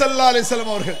நாயகம் ஸல்லல்லாஹு அலைஹி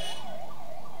வஸல்லம் அவர்கள்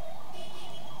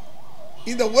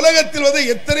இந்த உலகத்தில் வந்து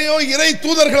எத்தனையோ இறை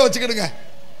தூதர்களை வச்சுக்கிடுங்க.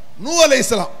 நூ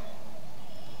அலைஹிஸ்ஸலாம்,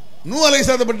 நூ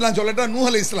அலைஹிஸ்ஸலாத்தை பற்றி நான் சொல்லட்டா? நூ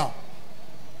அலைஹிஸ்ஸலாம்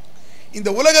இந்த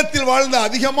உலகத்தில் வாழ்ந்த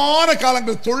அதிகமான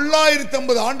காலங்கள்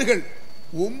 950 ஆண்டுகள்,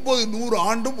 900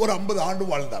 ஆண்டும் ஒரு 50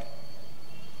 ஆண்டும் வாழ்ந்தார்.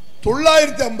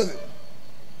 950,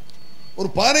 ஒரு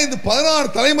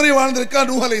 15-16 தலைமுறை வாழ்ந்திருக்கா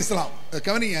நூ அலைஹிஸ்ஸலாம்.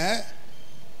 கவனிங்க,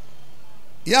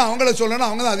 ஏன் அவங்கள சொல்லணும்?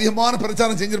 அவங்க தான் அதிகமான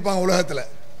பிரச்சாரம் செஞ்சிருப்பாங்க உலகத்தில்.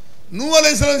 நூ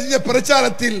அலைஹிஸ்ஸலாம் செஞ்ச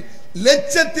பிரச்சாரத்தில்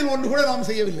லட்சத்தில் 1 கூட நாம்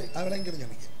செய்யவில்லை.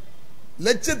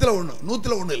 லட்சத்தில் 1,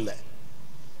 100ல் 1 இல்லை.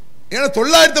 ஏன்னா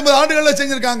 950 ஆண்டுகள்ல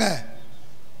செஞ்சிருக்காங்க.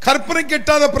 கற்பனை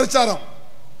கெட்டாத பிரச்சாரம்.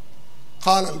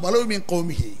 காலல் மலூமின்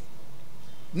கௌமிஹி,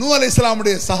 நூ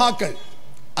அலைஹிஸ்ஸலாமுடைய சகாக்கள்,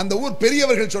 அந்த ஊர்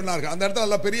பெரியவர்கள் சொன்னார்கள். அந்த இடத்துல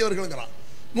எல்லாம் பெரியவர்கள்ங்கிறான்,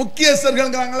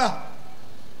 முக்கியஸ்தர்கள்ங்கிறாங்களா?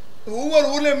 ஒவ்வொரு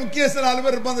ஊர்லயும் முக்கியஸ்தர் 4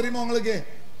 பேர் இருப்பான் தெரியுமா உங்களுக்கு?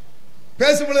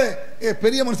 பேசும்போது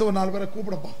பெரிய மனுஷன் ஒரு 4 பேரை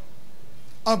கூப்பிடப்பா,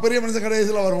 அவன் பெரிய மனுஷன்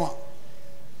கடைசியில் வருவான்.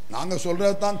 நாங்க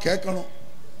சொல்றதான் கேட்கணும்,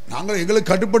 நாங்கள்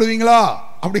எங்களுக்கு கட்டுப்படுவீங்களா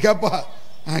அப்படி கேட்பா.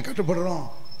 கட்டுப்படுறோம்,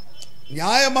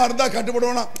 நியாயமா இருந்தா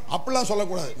கட்டுப்படுவோம் அப்படிலாம்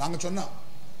சொல்லக்கூடாது. நாங்க சொன்னா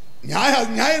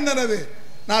நியாயம் தானே அது.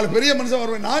 4 பெரிய மனுஷன்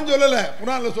வருவேன், நான் சொல்லல,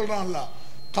 குர்ஆன்ல சொல்றான் அல்லாஹ்.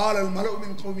 காலல் மலஉ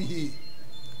மின் கௌமிஹி,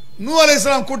 நூ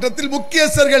அலைஹிஸ்ஸலாம் கூட்டத்தில்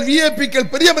முக்கியஸ்தர்கள்,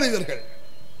 விஐபிக்கள், பெரிய மனிதர்கள்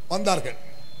வந்தார்கள்.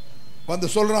 வந்து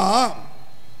சொல்றான்,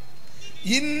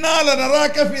 இன்னால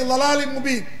நராக ஃபீ ضلال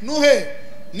முபீன், நூஹே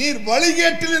நீர்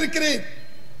வழிகேட்டில் இருக்கிறீர்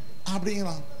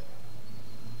அப்படிங்கிறான்.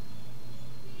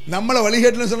 நம்மள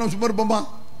வழிகேட்டுல சொல்ல சும்மா இருப்போமா?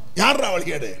 யாரா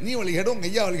வழிகேடு? நீ வழிகேடு, உங்க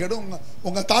ஐயா வழிகேடு,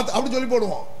 உங்க தாத்தா அப்படி சொல்லி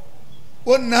போடுவோம்.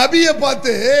 ஒரு நபியை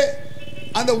பார்த்து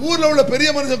அந்த ஊர்ல உள்ள பெரிய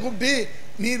மனுஷன் கூப்பிட்டு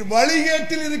நீர்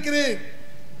வழிகேட்டில் இருக்கிறீர்.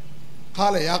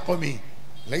 கால யாக்கோமி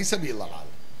லைஸ பி ضلال,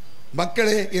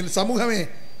 மக்களே, என் சமூகமே,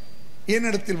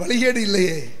 என்னிடத்தில் வழிகேடு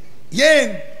இல்லையே.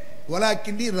 ஏன்?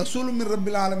 வலாக்கின்னி ரசூலும் மின்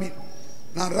ரப்பில் ஆலமீன்,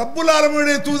 நான் ரப்புல்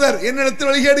ஆலமீனுடைய தூதர், என்னிடத்தில்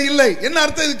வழிகேடு இல்லை. என்ன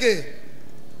அர்த்தம் இதுக்கு?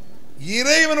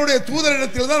 இறைவனுடைய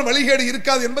தூதரிடத்தில் தான் வழிகேடு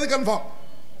இருக்காது என்பது கன்ஃபார்ம்.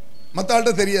 மற்ற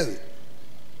ஆள்கிட்ட தெரியாது.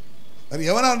 அது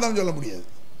எவனா இருந்தாலும் சொல்ல முடியாது.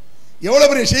 எவ்வளவு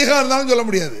பெரிய ஷேகா இருந்தாலும் சொல்ல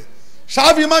முடியாது.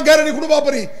 ஷாஃபிமா கேரண்டி கொடுப்பா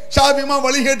போறீ, ஷாஃபிமா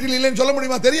வழிகேட்டில் இல்லைன்னு சொல்ல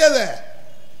முடியுமா? தெரியாத.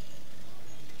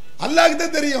 அல்லாஹ்க்கு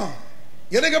தான் தெரியும்.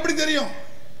 எனக்கு எப்படி தெரியும்?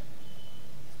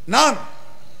 நான்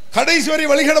கடைசி வரை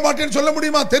வழிகேட மாட்டேன்னு சொல்ல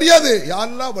முடியுமா? தெரியாது.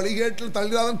 யாரெல்லாம் வழிகேட்டில்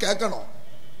தள்ளிடாதான் கேட்கணும்.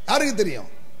 யாருக்கு தெரியும்?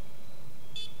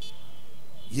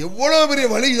 எவ்வளவு பெரிய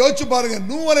வழி யோசிச்சு பாருங்க.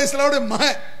 நூஹ் அலைஹிஸ்ஸலாமுடைய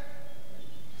மகன்,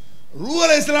 ரூஹ்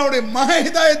அலைஹிஸ்ஸலாமுடைய மகன்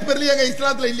ஹிதாயத் பெறலையாங்க,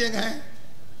 இஸ்லாத்துல இல்லையாங்க.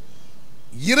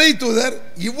 இறை தூதர்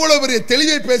இவ்வளவு பெரிய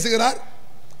தெளிவை பேசுகிறார்.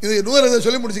 இது நூஹ் அலைஹிஸ்ஸலாம்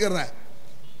சொல்லி முடிச்சுக்கிறேன்.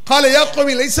 கால யா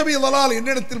கௌமி லைஸ பி ضلال,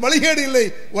 என்னிடத்தில் வழிகேடு இல்லை.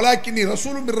 வலாக்கின்னி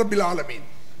ரசூலும் மிர் ரப்பில் ஆலமீன்,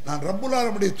 நான் ரப்புல்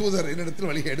ஆலமீனுடைய தூதர், என்னிடத்தில்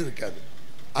வழிகேடு இருக்காது.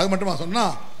 அது மட்டுமா சொன்னா,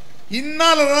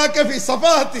 இன்னால நராக ஃபீ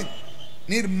ஸஃபாஹத்தின்,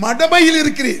 நீர் மடமையில்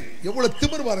இருக்கிறீர். எவ்வளவு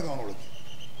திமிர் பாருங்க அவங்களுக்கு.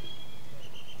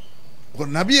 ஒரு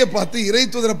நபியை பார்த்து, இறை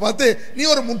தூதரை பார்த்து நீ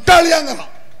ஒரு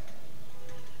முட்டாளியாங்கறான்.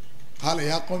 கால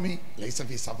யா கௌமி லைஸ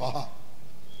ஃபீ ஸஃபாஹா,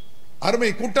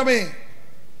 அருமை கூட்டமே,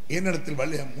 என்னிடத்தில்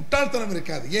முட்டாள்தனம்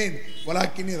இருக்காது. ஏன்?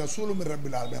 வலாக்கின்னி ரசூலும் மிர்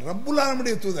ரப்பில் ஆலமீன், ரப்புல்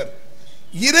ஆலமீனுடைய தூதர்,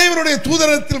 இறைவனுடைய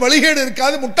தூதரத்தில் வழிகேடு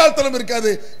இருக்காது, முட்டாள்தனம்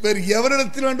இருக்காது. வேறு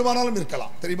எவரிடத்தில் வேண்டுமானாலும்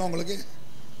இருக்கலாம். தெரியுமா உங்களுக்கு?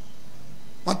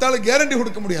 மத்தாளுக்கு கேரண்டி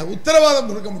கொடுக்க முடியாது, உத்தரவாதம்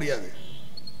கொடுக்க முடியாது.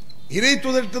 இறை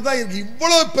தூதர்கிட்ட தான் இருக்கு.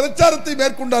 இவ்வளவு பிரச்சாரத்தை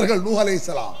மேற்கொண்டார்கள் நூஹ்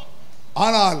அலைஹிஸ்ஸலாம்.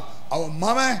 ஆனால் அவன்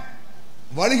மவன்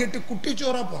வழிகட்டு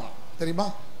குட்டிச்சோரா போனான். தெரியுமா?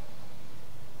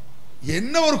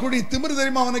 என்ன ஒரு குடி திமிரு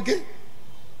தெரியுமா அவனுக்கு?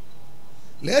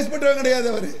 லேஸ்பட்டவன் கிடையாது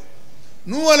அவரு.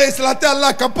 நூஹ் அலைஹிஸ்ஸலாத்தை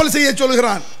அல்லாஹ் கப்பல் செய்ய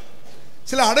சொல்கிறான்.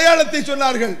 சில அடையாளத்தை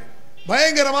சொன்னார்கள்.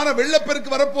 பயங்கரமான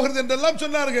வெள்ளப்பெருக்கு வரப்போகிறது என்றெல்லாம்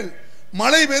சொன்னார்கள்.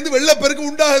 மழை பெய்து வெள்ளப்பெருக்கு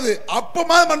உண்டாகுது.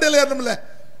 அப்பமா மண்டையில் ஏறணும்ல.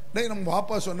 டேய், நம்ம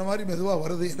வாப்பா சொன்ன மாதிரி மெதுவா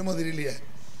வருது, என்னமோ தெரியலையே.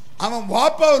 அவன்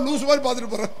வாப்பாவை லூஸ் மாதிரி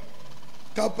பார்த்துட்டு போறான்.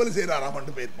 கப்பல் செய்யறான்,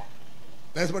 மட்டும் போயிருப்பான்.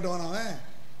 லேஸ்பட்டவன் அவன்.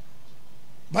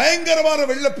 பயங்கரமான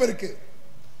வெள்ளப்பெருக்கு.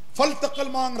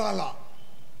 ஃபல்தகல் மாங்கறாலாம்.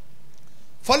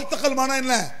 ஃபல்தகல் மானா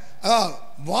என்ன?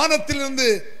 வானத்திலிருந்து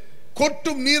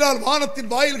கொட்டும் நீரால்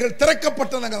வானத்தின் வாயில்கள்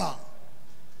திறக்கப்பட்டனங்களாம்.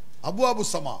 அபுவாபு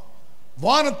சமா,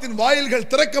 வானத்தின் வாயில்கள்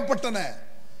திறக்கப்பட்டன.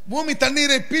 பூமி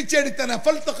தண்ணீரை பீச்சி அடித்தன.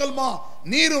 ஃபல்தகல் மா,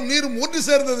 நீரும் நீரும் ஒன்று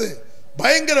சேர்ந்தது.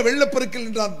 பயங்கர வெள்ளப்பெருக்கில்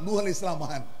என்றான் நூஹ் அலைஹிஸ்ஸலாம்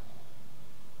மகன்.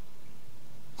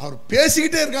 அவர்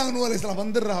பேசிக்கிட்டே இருக்காங்க. நூஹ் அலைஹிஸ்ஸலாம்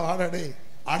வந்துடுறா, வாடாடே,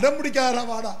 அடம் பிடிக்காரா,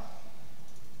 வாடா.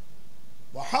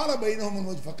 வஹால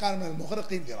பைனஹும் ஃபகான மினல்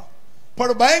முஹரகீன்,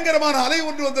 பயங்கரமான அலை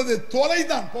ஒன்று வந்தது,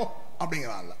 தொலைதான் போ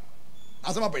அப்படிங்கிறான்.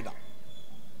 நாசமா போயிட்டான்.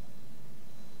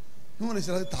 நூஹ்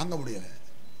அலைஹிஸ்ஸலாம் தாங்க முடியல.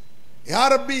 யா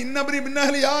ரப்பி இன்னப்ரி மின்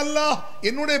அஹ்லி, யா அல்லாஹ்,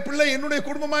 என்னுடைய பிள்ளை என்னுடைய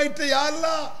குடும்பமாயிற்று, யா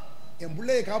அல்லாஹ் என்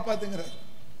பிள்ளையை காப்பாத்துங்கிறார்.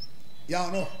 யா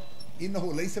நூஹ் இன்னஹு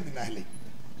லைஸ மின் அஹ்லி,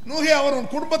 நூஹே அவர்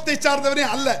உன் குடும்பத்தை சார்ந்தவரே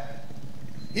அல்ல.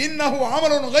 இன்னஹு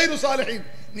அமலுன் கைரு சாலிஹின்,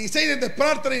 நீ செய்த இந்த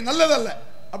பிரார்த்தனை நல்லதல்ல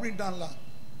அப்படின்ட்டான்ல.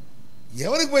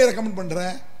 எவனுக்கு போய் ரெக்கமெண்ட் பண்ற?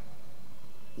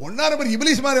 ஒன்னா நம்பர்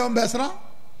இப்லீஸ் மாதிரி அவன் பேசுறான்,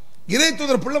 இறை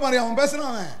தூதர் பிள்ளை மாதிரி அவன்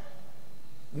பேசுறான். அவன்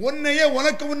உன்னையே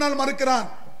உனக்கு முன்னால் மறுக்கிறான்.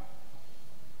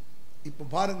 இப்ப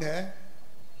பாருங்க,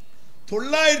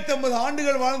 950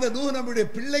 ஆண்டுகள் வாழ்ந்த நூஹ் நபியுடைய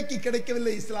பிள்ளைக்கு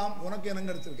கிடைக்கவில்லை இஸ்லாம். உனக்கு என்ன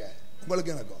கிடைச்சிருக்க?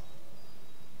 உங்களுக்கு எனக்கும்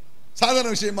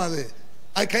சாதாரண விஷயமா அது?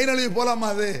 அது கை நழுவி போலாமா?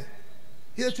 அது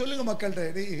இதை சொல்லுங்க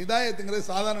மக்கள்கிட்ட.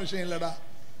 ஹிதாயத்துங்கிறது சாதாரண விஷயம் இல்லடா.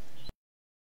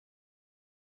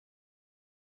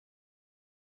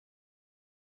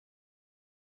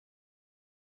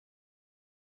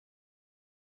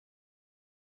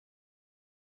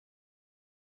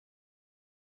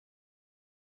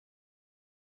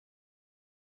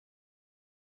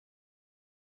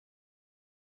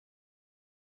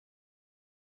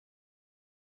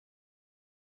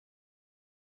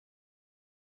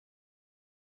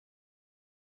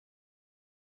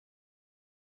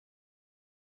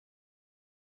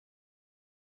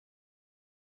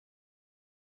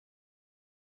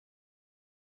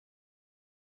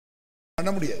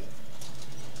 பண்ண முடியாது.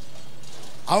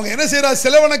 அவங்க என்ன செய்யறார்?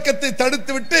 செலவணக்கத்தை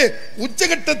தடுத்து விட்டு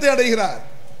உச்சகட்டத்தை அடைகிறார்.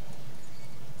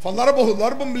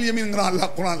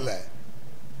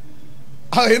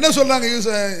 என்ன சொல்றாங்க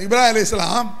இப்ராஹிம்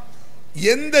அலைஹிஸ்ஸலாம்?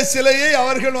 எந்த சிலையை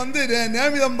அவர்கள்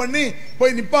நியமிதம் பண்ணி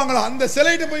போய் நிப்பாங்களோ அந்த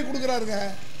சிலையிட்ட போய் கொடுக்கிறாருங்க.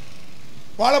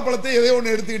 வாழைப்பழத்தை எதையோ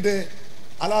ஒன்று எடுத்துக்கிட்டு,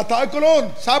 அலா தாக்குலோன்,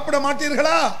 சாப்பிட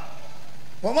மாட்டீர்களா?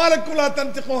 ஒமாலக்குலா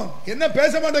தன்திகோன், என்ன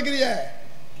பேச மாட்டேங்கிறிய?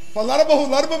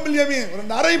 ஒரு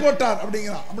நரை போட்டார்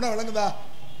அப்படிங்கிறான். அப்படின்னா விளங்குதா?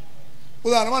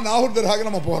 உதாரணமா நாகூர் தர்காவுக்கு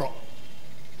நம்ம போறோம்.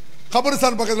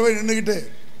 கபரிஸ்தான் பக்கத்தில் போய் நின்றுக்கிட்டு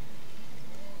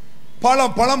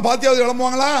பழம் பாத்தியாவது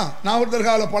விளம்புவாங்களா? நாகூர்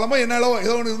தர்காவில் பழமோ என்ன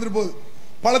ஏதோ ஒன்று இருந்துட்டு போகுது.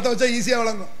 பழத்தை வச்சா ஈஸியாக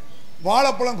விளங்கும்.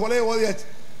 வாழைப்பழம் கொலையை ஓதியாச்சு.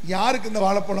 யாருக்கு இந்த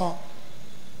வாழைப்பழம்?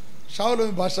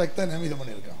 ஷாவுல் பாஷாக்கு தான் நியமிதம்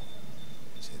பண்ணியிருக்கான்.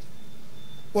 சரி,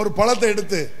 ஒரு பழத்தை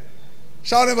எடுத்து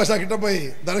ஷானே பாஷா கிட்ட போய்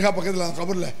தர்கா பக்கத்தில்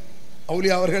கபூர்ல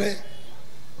அவுலியா அவர்களே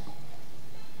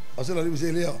வசூல் அறிவு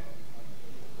செய்யலையோ,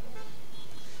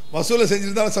 வசூலை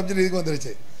செஞ்சிருந்தாலும் சப்ஜெக்ட் இதுக்கு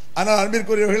வந்துருச்சு. ஆனால்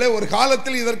அன்பிற்குரியவர்களே, ஒரு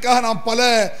காலத்தில் இதற்காக நாம் பல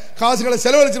காசுகளை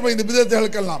செலவழிச்சிருப்போம் இந்த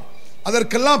பிதத்துகளுக்கெல்லாம்.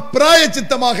 அதற்கெல்லாம்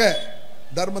பிராயச்சித்தமாக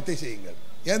தர்மத்தை செய்யுங்கள்.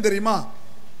 ஏன் தெரியுமா?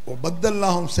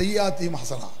 பத்தல்லாஹும் செய்யாத்தியும்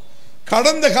ஹசனா.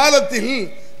 கடந்த காலத்தில்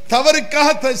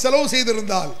தவறுக்காக செலவு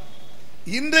செய்திருந்தால்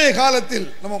இன்றைய காலத்தில்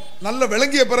நம்ம நல்ல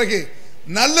விளங்கிய பிறகு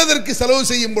நல்லதற்கு செலவு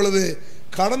செய்யும் பொழுது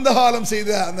கடந்த காலம் செய்த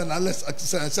அந்த நல்ல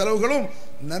செலவுகளும்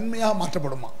நன்மையாக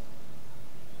மாற்றப்படுமா.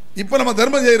 இப்ப நம்ம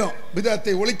தர்மம் செய்யறோம்,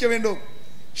 பிதத்தை ஒழிக்க வேண்டும்,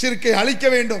 ஷிர்க்கை அழிக்க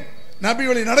வேண்டும், நபி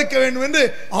வழி நடக்க வேண்டும் என்று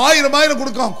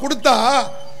 1000 கொடுத்தா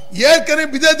ஏற்கனவே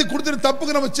பிதத்தை கொடுத்துட்டு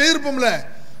தப்புக்கு நம்ம செய்திருப்போம்ல,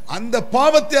 அந்த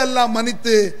பாவத்தை எல்லாம்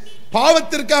மன்னித்து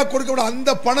பாவத்திற்காக கொடுக்கப்பட அந்த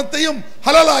பணத்தையும்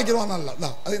ஹலால் ஆக்கிடுவான்.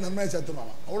 அல்லாஹ் அதை நன்மையை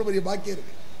சேர்த்துவான். அவ்வளவு பெரிய பாக்கியம்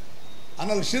இருக்கு.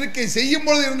 ஆனால் ஷிர்க்கை செய்யும்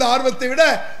பொழுது இருந்த ஆர்வத்தை விட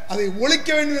அதை ஒழிக்க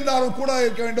வேண்டும் என்ற ஆர்வம் கூட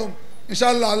இருக்க வேண்டும். இன்ஷா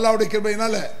அல்லாஹ் அல்லாஹ்வுடைய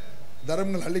கிருபையினால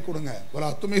தர்மங்கள் அள்ளி கொடுங்க. வலா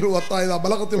துமிரு வத்தாயிதா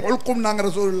பலகத்தில் ஒழுக்கும் நாங்க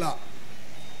ரசூலுல்லாஹ்.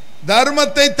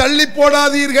 தர்மத்தை தள்ளி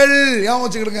போடாதீர்கள். ஏன்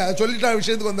வச்சுக்கிடுங்க, சொல்லிட்டா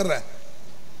விஷயத்துக்கு வந்துடுறேன்.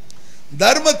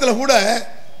 தர்மத்தில் கூட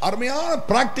அருமையான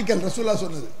பிராக்டிக்கல் ரசூலுல்லாஹ்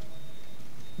சொன்னது,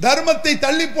 தர்மத்தை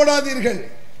தள்ளி போடாதீர்கள்.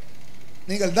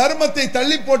 நீங்கள் தர்மத்தை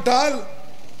தள்ளி போட்டால்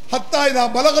ஹத்தாயிதா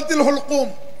பலகத்தில்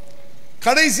ஒழுக்கும்,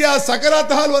 கடைசியா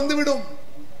சக்கராத்தால் வந்துவிடும்.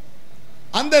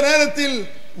 அந்த நேரத்தில்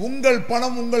உங்கள்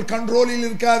பணம் உங்கள் கண்ட்ரோலில்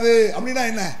இருக்காது. அப்படின்னா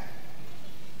என்ன?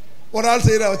 ஒரு ஆள்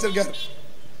செய்யற வச்சிருக்காரு,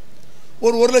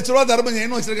 ஒரு 1 லட்ச ரூபா தர்மம்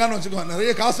செய்யணும் வச்சிருக்கான்னு வச்சுக்கோ,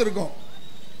 நிறைய காசு இருக்கும்.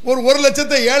 ஒரு 1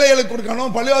 லட்சத்தை ஏழைகளுக்கு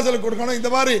கொடுக்கணும், பள்ளிவாசலுக்கு கொடுக்கணும், இந்த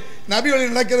மாதிரி நபி வழி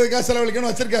நடக்கிறதுக்காக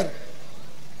செலவழிக்கணும் வச்சிருக்காரு.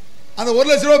 அந்த 1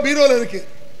 லட்ச ரூபா பீரோல இருக்கு.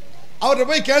 அவர்கிட்ட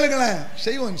போய் கேளுங்களேன்,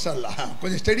 செய்வோம் இன்ஷா அல்லாஹ்,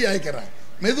 கொஞ்சம் ஸ்டடி ஆயிக்கிறேன்,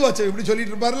 மெதுவாச்சு இப்படி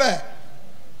சொல்லிட்டு இருப்பார்ல.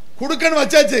 கொடுக்கன்னு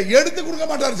வச்சாச்சு, எடுத்து கொடுக்க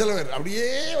மாட்டார் சில பேர், அப்படியே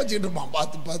வச்சுக்கிட்டு இருப்பான்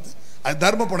பார்த்து பார்த்து. அது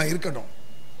தர்ம பணம் இருக்கட்டும்.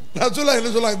 ரசூலுல்லாஹ்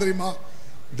என்ன சொல்லாங்க தெரியுமா?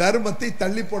 தர்மத்தை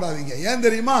தள்ளி போடாதீங்க. ஏன்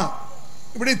தெரியுமா?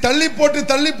 இப்படி தள்ளி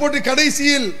போட்டு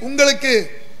கடைசியில் உங்களுக்கு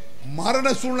மரண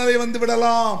சூழ்நிலை வந்து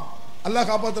விடலாம். அல்லாஹ்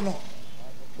காப்பாற்றணும்.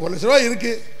 1 லட்ச ரூபாய்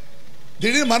இருக்கு,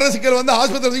 திடீர்னு மரண சிக்கல் வந்து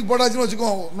ஆஸ்பத்திரி போட்டாச்சுன்னு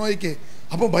வச்சுக்கோ நோய்க்கு,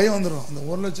 அப்போ பயம் வந்துடும். அந்த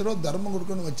 1 லட்ச ரூபா தர்மம்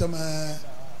கொடுக்கணும்னு வச்சோமே,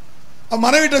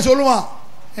 மனைவிட்ட சொல்லுவான்,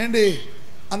 ஏண்டி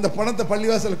அந்த பணத்தை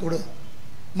பள்ளிவாசலுக்கு கொடு.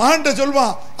 மகன்கிட்ட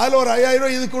சொல்லுவான், அதில் ஒரு 5000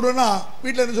 ரூபாய் இது கொடுன்னா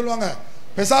வீட்டில் என்ன சொல்லுவாங்க,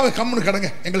 பெசாவை கம்முன்னு கடங்க,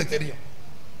 எங்களுக்கு தெரியும்.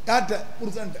 யார்கிட்ட?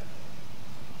 புருஷன்ட்ட.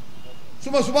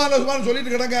 சும்மா சுபான்னு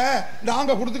சொல்லிட்டு கிடங்க,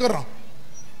 நாங்க கொடுத்துக்கிறோம்.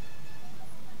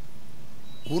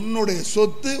 உன்னுடைய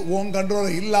சொத்து உன் கண்ட்ரோல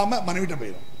இல்லாம மனைவிட்ட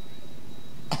போயிடும்.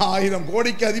 1000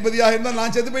 கோடிக்கு அதிபதியாக இருந்தால்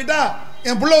நான் செத்து போயிட்டா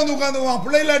என் பிள்ளை வந்து உட்காந்துக்குவான்,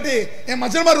 பிள்ளை இல்லாட்டி என்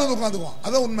மச்சன்மார் வந்து உட்காந்துக்குவான்.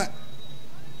 அதான் உண்மை.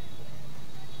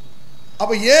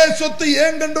 அப்ப ஏன் சொத்து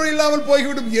ஏன் கண்ட்ரோல் இல்லாமல்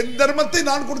போய்விடும். என் தர்மத்தை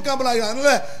நான் கொடுக்காமல் ஆகும்.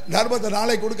 அதனால தர்மத்தை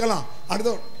நாளை கொடுக்கலாம்,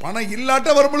 அடுத்த பணம் இல்லாட்ட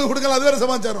வரும்பொழுது கொடுக்கலாம், அது வேற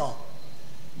சமாச்சாரம்.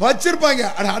 வச்சிருப்பாங்க,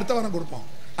 அடுத்த வாரம் கொடுப்போம்,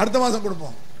 அடுத்த மாசம்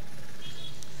கொடுப்போம்.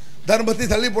 தர்மத்தை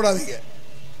தள்ளி போடாதீங்க.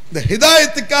 இந்த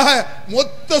ஹிதாயத்துக்காக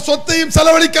மொத்த சொத்தையும்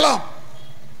செலவழிக்கலாம்,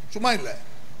 சும்மா இல்ல.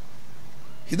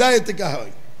 ஹிதாயத்துக்காக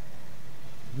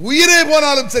உயிரே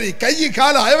போனாலும் சரி, கை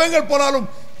கால அவயங்கள் போனாலும்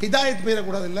ஹிதாயத்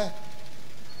பெயரக்கூடாது. இல்ல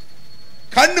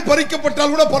கண்ணு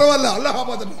பறிக்கப்பட்டால் கூட பரவாயில்ல, அல்லாஹ்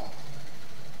காப்பாற்றணும்.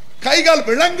 கை கால்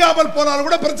விளங்காமல் போனாலும்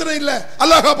கூட பிரச்சனை இல்லை,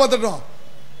 அல்லாஹ் காப்பாற்றணும்.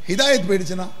 ஹிதாயத்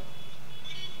போயிடுச்சுன்னா,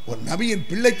 ஒரு நபியின்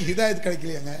பிள்ளைக்கு ஹிதாயத்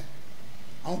கிடைக்கலையாங்க,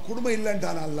 அவன் குடும்பம்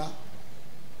இல்லைன்ட்டான் அல்லாஹ்.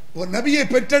 ஒரு நபியை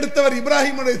பெற்றெடுத்தவர்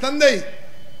இப்ராஹிமுடைய தந்தை,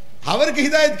 அவருக்கு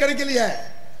ஹிதாயத் கிடைக்கலையே.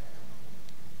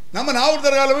 நம்ம நாவூர்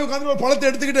தர்கால போய் உட்கார்ந்து ஒரு பழத்தை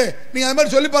எடுத்துக்கிட்டு நீங்க அது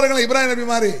மாதிரி சொல்லி பாருங்களேன், இப்ராஹிம் நபி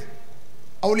மாதிரி,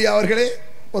 அவுலியா அவர்களே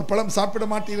ஒரு பழம் சாப்பிட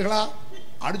மாட்டீர்களா,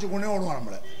 அடிச்சு கொண்டே ஓடுவான்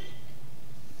நம்மள.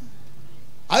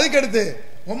 அதுக்கடுத்து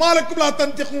ஒமாலக்கும் லா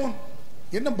தன்திகூன்,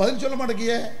 என்ன பதில் சொல்ல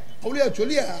மாட்டேங்கிய அவுலியா,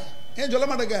 சொல்லியா ஏன் சொல்ல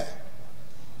மாட்டேங்க.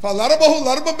 லரபஹு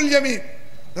லர்பம் பில் யமீன்,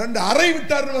 2 அறை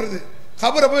விட்டார்னு வருது,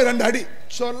 கபரை போய் 2 அடி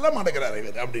சொல்ல மாட்டேங்கிறார்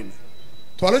இவர் அப்படின்னு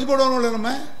தொலைச்சு போடுவோம்.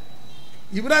 நம்ம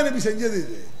இப்ராஹிம் நபி செஞ்சது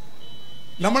இது,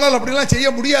 நம்மளால் அப்படிலாம் செய்ய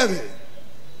முடியாது.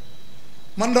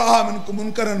 மன்ராமின்கு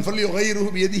முன்கரன் சொல்லி கைருஹு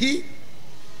பியதிஹி,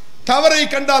 தவறை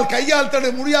கண்டால் கையால் தடு,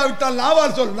 முடியாவிட்டால்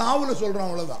நாவால் சொல். நாவுல சொல்றான்,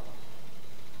 அவ்வளவுதான்.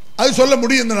 அது சொல்ல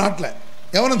முடியும் இந்த நாட்டில்,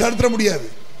 எவனும் தடுத்துட முடியாது.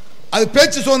 அது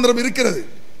பேச்சு சுதந்திரம் இருக்கிறது.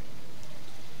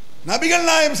 நபிகள்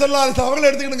நாயகம் ஸல்லல்லாஹு அலைஹி வஸல்லம் அவர்கள்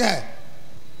எடுத்துக்கிடுங்க,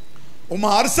 உமா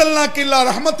அர்சல்னாக்க இல்லா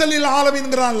ரஹ்மத்தல் லில்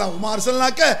ஆலமீன்ங்கறான்ல. உமா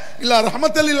அர்சல்னாக்க இல்லா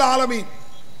ரஹ்மத்தல் லில் ஆலமீன்,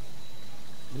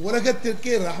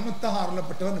 உலகத்திற்கே ரஹ்மத்தாக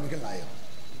அருளப்பட்டவர் நபிகள் நாயகம்.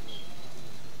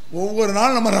 ஒவ்வொரு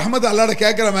நாள் நம்ம ரஹ்மத் அல்லாஹ்ட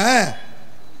கேட்கிறோமே,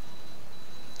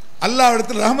 அல்லாஹ்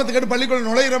இடத்துல ரஹ்மத் கேட்டு பள்ளிக்குள்ள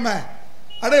நுழையிறோமே,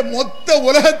 அடே மொத்த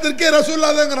உலகத்திற்கே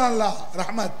ரசூலுல்லாஹ் தான்ங்கறான்ல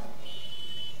ரஹ்மத்.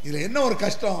 இதுல என்ன ஒரு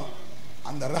கஷ்டம்,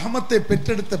 அந்த ரஹ்மத்தை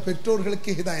பெற்றெடுத்த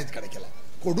பெற்றோர்களுக்கு ஹிதாயத் கிடைக்கல,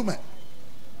 கொடுமை.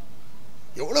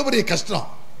 எவ்வளவு பெரிய கஷ்டம்.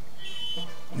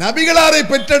 நபிகளாரை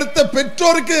பெற்றெடுத்த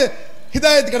பெற்றோருக்கு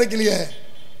ஹிதாயத் கிடைக்கலையே.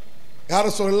 யார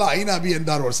சொல்லலாம் ஐநாபி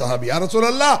என்றார் ஒரு சஹாபி. யார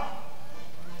சொல்லலாம்,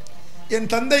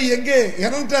 என் தந்தை எங்கே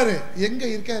இறந்துட்டாரு, எங்க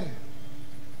இருக்காரு,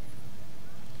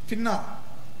 பின்னா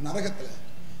நரகத்துல.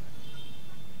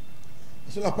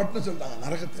 சொல்ல பட்னு சொல்றாங்க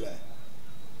நரகத்துல.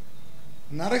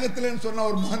 நரகத்துல சொன்னா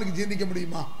ஒரு மகனுக்கு ஜீர்ணிக்க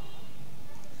முடியுமா?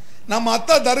 நம்ம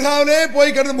அத்தா தர்காவிலே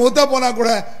போய் கிடந்து மூத்தா போனா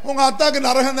கூட உங்க அத்தாக்கு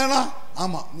நரகம் தானா?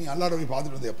 ஆமா, நீ அல்லாட போய்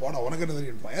பார்த்துட்டு வந்தியா, போனா உனக்கு என்ன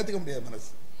தெரியும், ஏத்துக்க முடியாது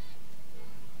மனசு.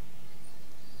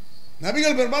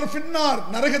 நபிகள் பெருமான் பின்னார்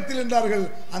நரகத்தில் என்றார்கள்.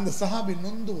 அந்த சஹாபி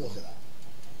நொந்து போகிறார்.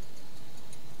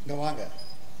 இங்க வாங்க,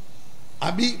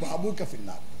 அபி அபூக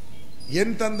பின்னார்,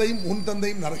 என் தந்தையும் உன்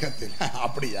தந்தையும் நரகத்தில்.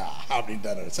 அப்படியா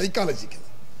அப்படின்ட்டாரு. சைக்காலஜிக்கு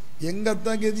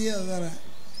எங்கத்தான் கதியா அதுதானே.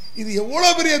 இது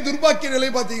எவ்வளவு பெரிய துர்பாக்கிய நிலை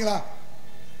பார்த்தீங்களா?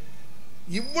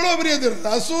 இவ்வளவு பெரிய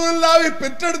ரசூலுல்லாஹ்வை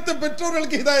பெற்றெடுத்த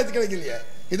பெற்றோர்களுக்கு ஹிதாயத் கிடைக்கலையே.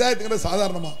 ஹிதாயத்துங்கிற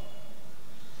சாதாரணமா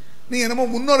நீங்க என்னமோ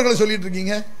முன்னோர்களை சொல்லிட்டு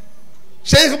இருக்கீங்க,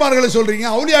 ஷேகுமார்களை சொல்றீங்க,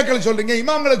 அவுலியாக்களை சொல்றீங்க,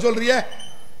 இமாம்களை சொல்றீங்க.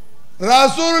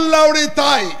 ரசூலுல்லாஹ்வுடைய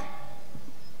தாய்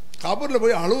கபர்ல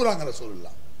போய் அழுகுறாங்க.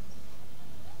 ரசூலுல்லாஹ்,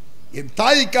 என்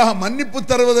தாய்க்காக மன்னிப்பு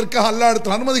தருவதற்காக அல்லாஹ்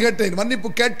இடத்தில் அனுமதி கேட்டேன், மன்னிப்பு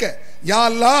கேட்க. யா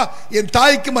அல்லாஹ், என்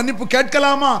தாய்க்கு மன்னிப்பு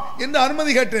கேட்கலாமா என்று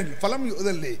அனுமதி கேட்டேன். பலம்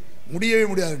யுதல்லி, முடியவே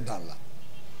முடியாது என்றான்.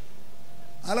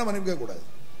 அதெல்லாம் மன்னிப்பு கேட்க கூடாது.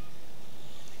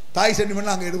 தாய்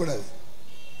சென்டிமெண்ட் அங்க ஈடுபடாது.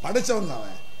 படைச்சவன் தான்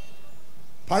அவன்.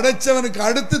 படைச்சவனுக்கு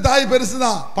அடுத்து தாய்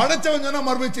பெருசுதான். படைச்சவன் சொன்னா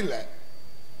மறுபேச்சு இல்லை.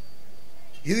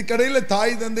 இதுக்கடையில்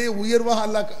தாய் தந்தையை உயர்வாக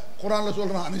அல்லாஹ் குர்ஆன்ல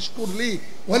சொல்றான். அனிஷ்குர்லி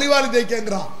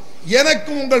வலிவாலிதைங்கிறான்.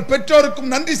 எனக்கும் உங்கள்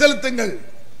பெற்றோருக்கும் நன்றி செலுத்துங்கள்.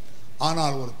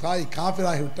 ஆனால் ஒரு தாய்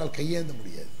காஃபிராகிவிட்டால் கையேந்த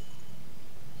முடியாது.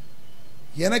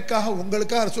 எனக்காக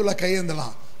உங்களுக்காக ரசூலுல்லாஹ்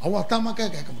கையேந்தலாம், அவன் அத்தாமாக்கா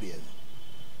கேட்க முடியாது.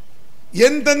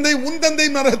 என் தந்தை உன் தந்தை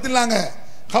நரகத்திலாங்க,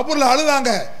 கபூர்ல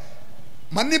அழுதாங்க,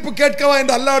 மன்னிப்பு கேட்கவா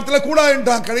என்று அல்லாஹ்விடத்தில் கூட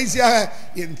என்றான். கடைசியாக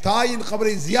என் தாயின்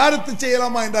கபரை ஜியாரத்து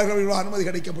செய்யலாமா என்றார்கள். அனுமதி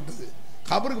கிடைக்கப்பட்டது.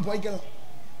 கபருக்கு போய்க்கலாம்.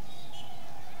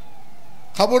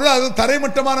 கபரு அது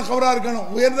தரைமட்டமான கபரா இருக்கணும்,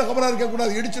 உயர்ந்த கபரா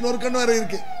இருக்கக்கூடாது. இடிச்சு நொறுக்கணும் வேற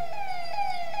இருக்கு.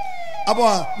 அப்போ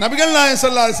நபிகள் நாயகம்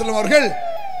ஸல்லல்லாஹு அலைஹி வஸல்லம் அவர்கள்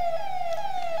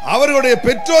அவர்களுடைய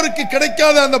பெற்றோருக்கு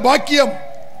கிடைக்காத அந்த பாக்கியம்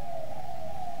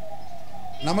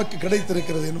நமக்கு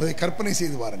கிடைத்திருக்கிறது என்பதை கற்பனை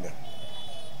செய்து பாருங்கள்.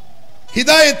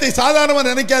 ஹிதாயத்தை சாதாரணமாக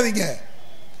நினைக்காதீங்க.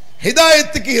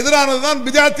 ஹிதாயத்துக்கு எதிரானதுதான்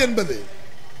பிதாத் என்பது.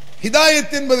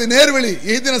 ஹிதாயத் என்பது நேர்வழி,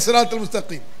 இஹ்தின ஸிராத்தல்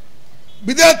முஸ்தகீம்.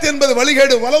 பிதாத் என்பது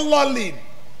வழிகேடு, வலல்லாலீன்.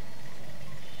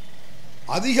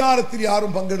 அதிகாரத்தில்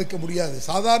யாரும் பங்கெடுக்க முடியாது,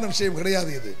 சாதாரண விஷயம்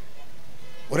கிடையாது இது.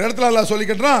 ஒரு இடத்துல அல்லாஹ்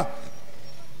சொல்லிக்கிட்டான்,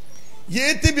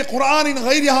 ஏத்தி பி குர்ஆனின்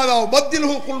கைரி ஹாதா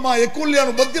வபத்தில்ஹு குல் மா யகுல் யா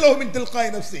நுபத்திலஹு மின்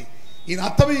தில்காய் நஃப்ஸி இன்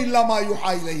அத்தபி இல்லா மா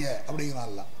யுஹா இலைய அப்படிங்கிறான்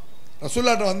அல்லாஹ்.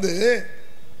 ரசூலுல்லாஹ் வந்து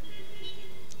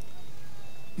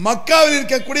மக்காவில்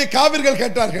இருக்கக்கூடிய காபிர்கள்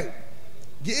கேட்டார்கள்,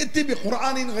 ஏத்தி பி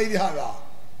குர்ஆனின் கைரி ஹாதா,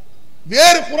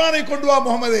 வேறு குர்ஆனை கொண்டு வா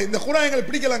முஹம்மதே, இந்த குர்ஆன்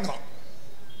எங்களுக்கு பிடிக்கலங்க,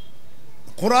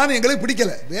 குர்ஆன் எங்களுக்கு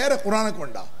பிடிக்கல, வேற குர்ஆனை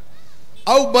கொண்டா.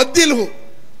 அவ் பத்தில்ஹு,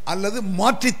 அல்லது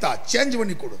மாற்றித்தா, சேஞ்ச்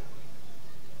பண்ணி கொடு.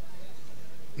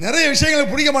 நிறைய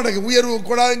விஷயங்களுக்கு பிடிக்க மாட்டேங்குது. உயர்வு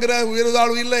கூடாதுங்கிற, உயர்வு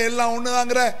தாழ்வு இல்லை, எல்லாம்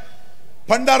ஒண்ணுதாங்கிற,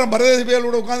 பண்டாரம் பரதேசி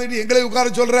பேரோட உட்காந்துட்டு எங்களை உட்கார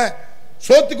சொல்ற,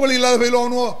 சோத்துக்கொள்ளி இல்லாத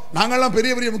பயிலுவனுவோ, நாங்கள்லாம்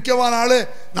பெரிய பெரிய முக்கியமான ஆளு,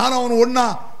 நானும் அவனு ஒன்னா.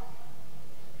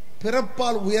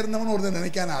 பிறப்பால் உயர்ந்தவன் ஒருத்தர்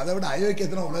நினைக்கான, அதை விட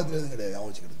அயோக்கியத்தனம் உலகத்தில் எதுவும் கிடையாது.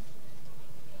 அவச்சுக்கிட்டு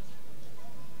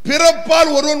பிறப்பால்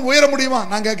ஒருவன் உயர முடியுமா?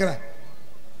 நான் கேட்கிறேன்.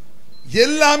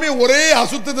 எல்லாமே ஒரே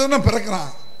அசுத்தத்தை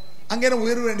பிறக்கிறான், அங்க என்ன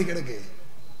உயர வேண்டி கிடக்கு?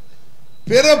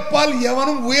 பிறப்பால்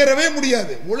எவனும் உயரவே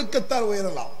முடியாது. ஒழுக்கத்தால்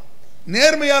உயரலாம்,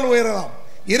 நேர்மையால் உயரலாம்,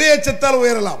 இறையச்சத்தால்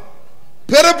உயரலாம்.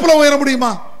 பிறப்புல உயர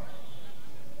முடியுமா?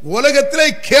 உலகத்திலே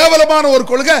கேவலமான ஒரு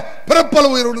கொள்கை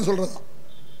பிறப்பால் உயர்வுன்னு சொல்றதுதான்.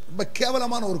 ரொம்ப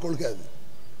கேவலமான ஒரு கொள்கை அது.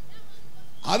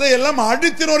 அதையெல்லாம்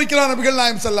அடித்து நோரிக்கிறான் நபிகள்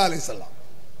நாயகம் ஸல்லல்லாஹு அலைஹி வஸல்லம்.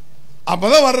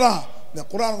 அப்பதான் வர்றான், இந்த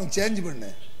குர்ஆனை சேஞ்ச் பண்ணு.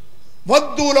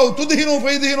 வத்தூலவ் துத்ஹினு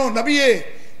ஃபைத்ஹினு, நபியே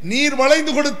நீர்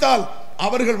வளைந்து கொடுத்தால்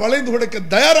அவர்கள் வளைந்து கொடுக்க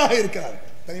தயாராக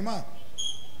இருக்கிறார்கள். தெரியுமா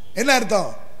என்ன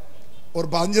அர்த்தம்? ஒரு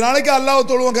 5 நாளைக்கு அல்லாஹ்வை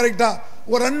தொழுவோம் கரெக்டா,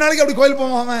 ஒரு 2 நாளைக்கு அப்படி கோயில்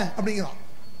போவாங்க அப்படிங்கிறான்.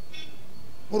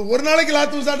 ஒரு நாளைக்கு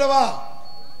லாத்து சாட்டவா,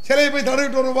 சிலையை போய்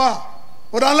தடவிட்டு வருவா,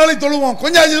 ஒரு 4 நாளைக்கு தொழுவோம்,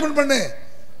 கொஞ்சம் அட்ஜஸ்ட்மெண்ட் பண்ணு,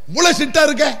 இவ்வளவு சிட்டா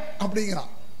இருக்க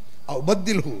அப்படிங்கிறான். அவ்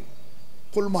பத்தில்ஹு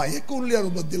குல் மா யகுல் யா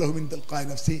நுபத்திலஹு மின் தில்காய்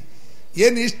நஃப்ஸி,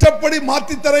 என் இஷ்டப்படி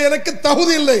மாற்றித்தர எனக்கு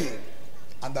தகுதி இல்லை,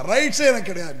 அந்த ரைட்ஸே எனக்கு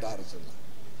கிடையாது என்றார் சொல்ல.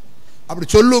 அப்படி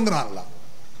சொல்லுங்கிறான் அல்லாஹ்.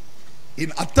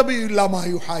 இன் அத்தபி இல்லாமா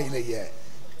யுஹா இலைய,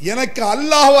 எனக்கு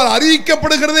அல்லாஹ்வால்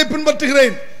அறிவிக்கப்படுகிறதை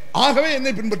பின்பற்றுகிறேன், ஆகவே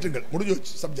என்னை பின்பற்றுங்கள். முடிஞ்சு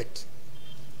வச்சு சப்ஜெக்ட்.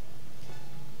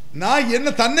 நான் என்ன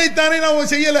தன்னைத்தானே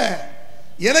நான் செய்யல,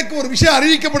 எனக்கு ஒரு விஷயம்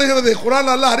அறிவிக்கப்படுகிறது,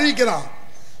 குர்ஆன் அல்லாஹ் அறிவிக்கிறான்,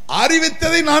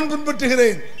 அறிவித்ததை நான்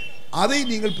பின்பற்றுகிறேன், அதை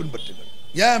நீங்கள் பின்பற்றுங்கள்.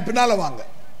 ஏன் பின்னால வாங்க,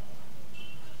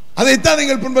 அதைத்தான்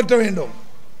நீங்கள் பின்பற்ற வேண்டும்.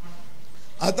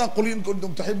 அதுதான் குலின்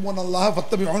குன்தும் துஹிப்பூனல்லாஹ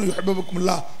ஃபத்தபிஊனி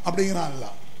யுஹிப்புக்குமுல்லாஹ் அப்படிங்கிறான்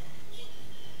அல்லாஹ்.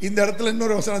 இந்த இடத்துல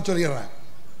இன்னொரு வசனம் சொல்கிறேன்.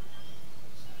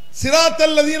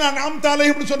 சிராத்தல் லதீன அன்அம்த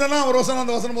அலைஹிம் சொன்னா ஒரு வசனம்,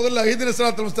 அந்த வசனம் முதல்ல இஹ்தின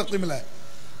ஸிராத்தல் முஸ்தகீம்ல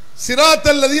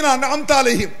சிராத்தல் லதீன அன்அம்த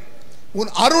அலைஹிம், உன்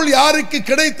அருள் யாருக்கு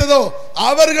கிடைத்ததோ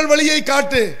அவர்கள் வழியை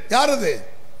காட்டு. யார் அது?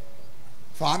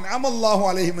 ஃபஅன்அமல்லாஹு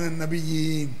அலைஹிம் மினன்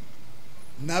நபியீன்,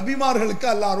 நபிமார்களுக்கு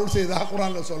அல்லாஹ் அருள் செய்ததாக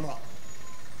குர்ஆன்ல சொல்றான்.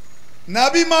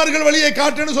 நபிமார்கள் வழியை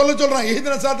காட்டுன்னு சொல்றான்.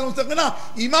 இஹ்தின ஸிராத்தல் முஸ்தகீம்னா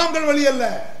இமாம்கள் வழி அல்ல,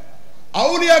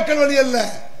 அவுலியாக்கள் வழி அல்ல,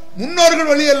 முன்னோர்கள்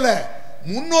வழி அல்ல.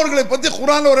 முன்னோர்களை பத்தி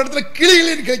குர்ஆன்ல ஒரு இடத்துல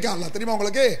கிளிகளின்னு கேட்கல தெரியுமா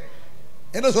உங்களுக்கு?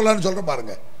 என்ன சொல்லலாம்னு சொல்றேன்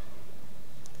பாருங்க.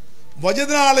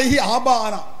 வஜத்னா அலைஹி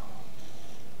ஆபானா,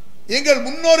 எங்கள்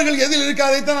முன்னோர்கள் எதில் இருக்க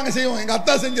அதைத்தான் நாங்க செய்வோம். எங்க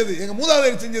அத்தா செஞ்சது, எங்க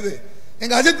மூதாதையர் செஞ்சது,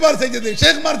 எங்க அஜித்மார் செஞ்சது,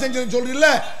 ஷேக்மார் செஞ்சதுன்னு சொல்றீல்ல,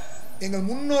 எங்கள்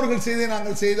முன்னோர்கள் செய்ததை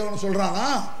நாங்கள் செய்தோம்னு சொல்றானா?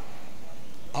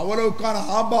 அவலவுக்கான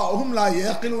ஆபாஹும் லா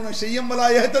யகிலூன ஷையம் வலா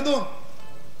யஹ்ததூன்,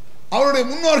 அவருடைய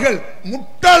முன்னோர்கள்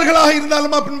முட்டாள்களாக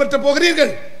இருந்தாலுமா பின்பற்ற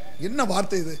போகிறீர்கள்? என்ன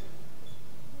வார்த்தை இது?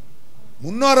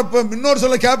 முன்னோர்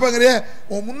சொல்ல கேட்பாங்க,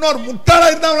 உன் முன்னோர் முட்டாளா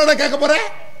இருந்தா அவனோட கேட்க போற?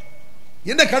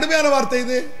 என்ன கடுமையான வார்த்தை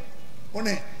இது?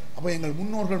 ஒண்ணு, அப்ப எங்கள்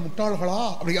முன்னோர்கள் முட்டாள்களா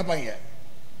அப்படி கேட்பாங்க.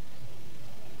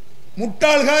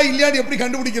 முட்டாள்களா இல்லையான்னு எப்படி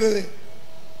கண்டுபிடிக்கிறது?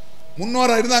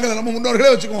 முன்னோரா இருந்தாங்க, நம்ம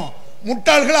முன்னோர்களே வச்சுக்குவோம்.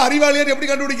 முட்டாள்களா அறிவாளியார் எப்படி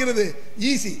கண்டுபிடிக்கிறது?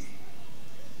 ஈஸி.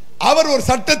 அவர் ஒரு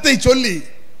சட்டத்தை சொல்லி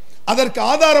அதற்கு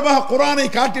ஆதாரமாக குர்ஆனை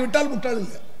காட்டிவிட்டால் முட்டாள்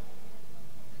இல்லை.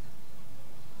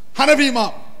 ஹனபி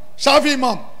இமாம், ஷாஃபி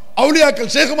இமாம்,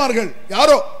 அவுலியாக்கள், ஷேகுமார்கள்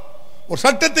யாரோ ஒரு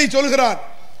சட்டத்தை சொல்கிறார்,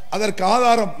 அதற்கு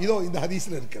ஆதாரம் இதோ இந்த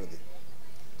ஹதீஸ்ல இருக்கிறது,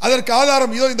 அதற்கு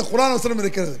ஆதாரம் இதோ இந்த குர்ஆன் வசனம்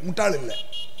இருக்கிறது, முட்டாள் இல்லை.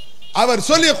 அவர்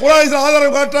சொல்லிய குர்ஆனில்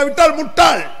ஆதாரம் காட்டாவிட்டால்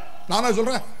முட்டாள். நானா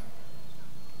சொல்றேன்?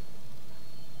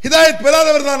 ஹிதாயத்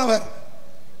பெறாதவர் தான் அவர்.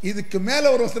 இதுக்கு மேல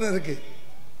ஒரு வசனம் இருக்கு.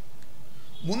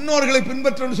 முன்னோர்களை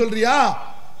பின்பற்றன்னு சொல்றியா?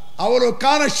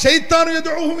 அவளுக்கான ஷைத்தான்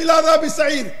யதுஹும் இலா அஸாபிஸ்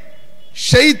ஸஈர்,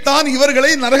 ஷைத்தான்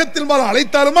இவர்களை நரகத்தில்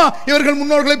அழைத்தாலுமா இவர்கள்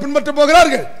முன்னோர்களை பின்பற்ற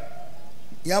போகிறார்கள்.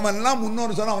 எவன்லாம்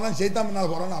முன்னோர் சொன்னா அவன் ஷைத்தான்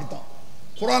பின்னால் போறான்னு அர்த்தம்.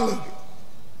 குர்ஆன்ல இருக்கு,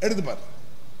 எடுத்து பாரு.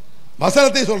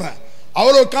 வசனத்தை சொல்றேன்.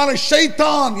 அவளுக்கான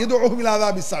ஷைத்தான் யதுஹும் இலா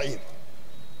அஸாபிஸ் ஸஈர்,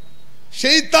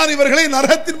 ஷைத்தான் இவர்களை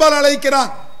நரகத்தின் பால்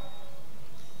அழைக்கிறான்.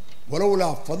 வலவுலா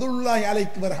ஃபதுல்லாஹி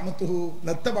அலைக்கும் வரஹமத்துஹு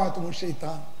லத்தபஅத்துஹு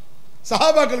ஷைத்தான்,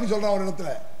 சஹாபாக்களுக்கு சொல்றான் ஒரு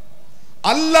இடத்துல,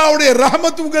 அல்லாஹ்வுடைய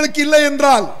ரஹமத் உங்களுக்கு இல்லை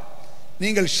என்றால்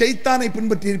நீங்கள் ஷைத்தானை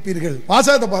பின்பற்றி இருப்பீர்கள்.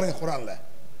 வாசகத்தை பாருங்க குர்ஆன்ல.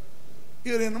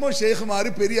 இவர் என்னமோ ஷேகுமாரு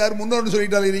பெரியார் முன்னோர்னு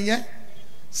சொல்லிட்டாலே நீங்க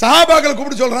சஹாபாக்களை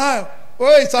கூப்பிட்டு சொல்றான்,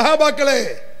 ஓய் சஹாபாக்களே,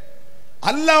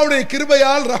 அல்லாஹ்வுடைய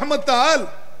கிருபையால் ரஹமத்தால்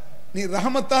நீ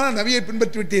ரஹமத்தான நபியை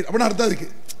பின்பற்றி விட்டீர் அப்படின்னு அர்த்தம் இருக்கு.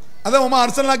 அதான் உமா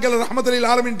அர்சல்னாக்கல்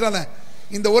ரஹமத்துல் ஆலமீன்றானே,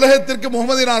 இந்த உலகத்திற்கு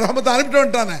முகமது நான் ரஹமத்தை அனுப்பிட்டு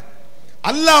வந்துட்டானே.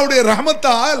 அல்லாஹ்வுடைய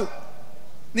ரஹமத்தால்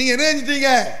நீங்க என்ன செஞ்சிட்டீங்க?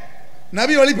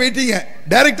 நபி வழி போயிட்டீங்க.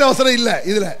 டைரக்டா வசனம் இல்ல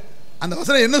இதுல. அந்த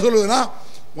வசனம் என்ன சொல்லுதுன்னா,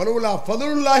 வலவுலா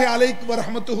ஃபதுலுல்லாஹி அலைக்கும்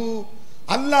வரஹமத்துஹு,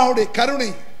 அல்லாஹ்வுடைய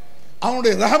கருணை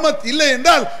அவனுடைய ரஹமத் இல்லை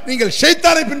என்றால் நீங்கள்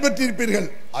ஷைத்தானை பின்பற்றி இருப்பீர்கள்.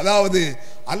 அதாவது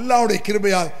அல்லாஹ்வுடைய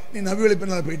கிருபையால் நீ நபி வழி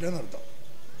பின்னால் போயிட்டேன்னு அர்த்தம்.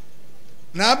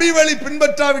 நபி வழி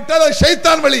பின்பற்றாவிட்டால் அது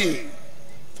ஷைத்தான் வழி.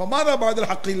 ஃபமாதா பாதல்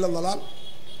ஹக் இல்லல்லாஹ்,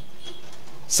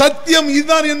 சத்தியம்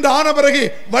இதுதான் என்று ஆன பிறகு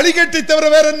வழிகேட்டை தவிர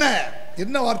வேற என்ன?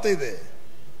 என்ன வார்த்தை இது?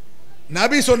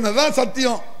 நபி சொன்னதான்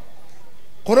சத்தியம்,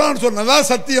 குர்ஆன் சொன்னதான்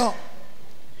சத்தியம்,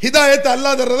 ஹிதாயத்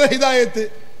அல்லாஹ் தர்றத ஹிதாயத்,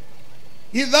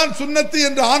 இதுதான் சுன்னத்து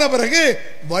என்று ஆன பிறகு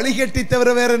வழிகேட்டை தவிர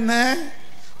வேற என்ன?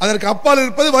 அதற்கு அப்பால்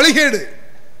இருப்பது வழிகேடு.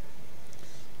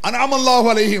 அன்அமல்லாஹு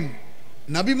அலைஹிம்,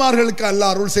 நபிமார்களுக்கு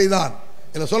அல்லாஹ் அருள் செய்தான்.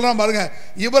 இதுல சொல்றான் பாருங்க,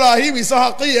 இப்ராஹிம்,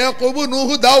 இஸ்ஹாக், யாக்கூப்,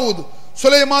 நூஹ், தாவூத்,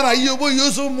 சுலைமான், அய்யூப்,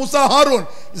 யூசுப், மூசா, ஹாரூன்,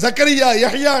 ஜக்கரியா,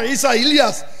 யஹ்யா, ஈசா,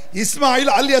 இல்யாஸ்,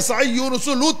 இஸ்மாயில், அல்யஸா, யூனுஸ்,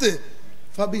 லூத்,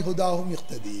 ஃபபிஹுதாஹும்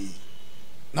இக்ததி.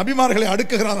 நபிமார்களை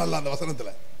அடுக்குகிறான் அல்லாஹ் அந்த வசனத்துல.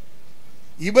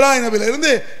 இப்ராஹிம் நபியில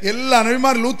இருந்து எல்லா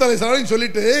நபிமார் லூத் அலைஹிஸ்ஸலாம்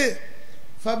சொல்லிட்டு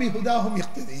ஃபபிஹுதாஹும்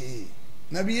இக்ததி,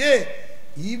 நபியே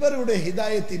இவருடைய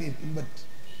ஹிதாயத்தை நீ பின்பற்று.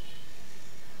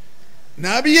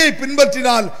 நபியை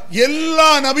பின்பற்றினால் எல்லா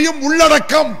நபியும்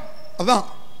உள்ளடக்கம். அதான்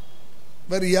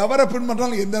வேறு எவரை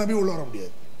பின்பற்றினாலும் எந்த நபியும் உள்ள வர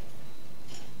முடியாது.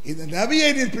 இந்த நபியை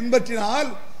நீ பின்பற்றினால்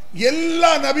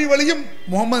எல்லா நபி வழியும்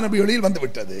முகமது நபி வழியில் வந்து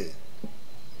விட்டது.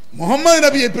 முகமது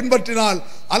நபியை பின்பற்றினால்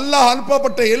அல்லாஹ்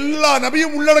அனுப்பப்பட்ட எல்லா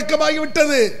நபியும் உள்ளடக்கமாகி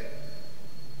விட்டது.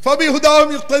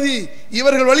 ஃபபிஹுதாஹும் இக்ததி,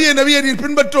 இவர்கள் வழியை நபியை நீ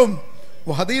பின்பற்றும்.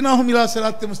 வஹதைனாஹும் இலா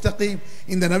ஸிராத்தில் முஸ்தகீம்,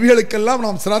 இந்த நபிகளுக்கெல்லாம்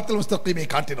நாம் ஸிராத்துல் முஸ்தகீமை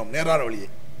காட்டினோம், நேரான வழியை.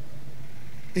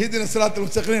 இஹ்தின ஸிராத்துல்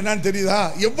முஸ்தகீம் என்னன்னு தெரியுதா?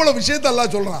 எவ்வளவு விஷயத்தை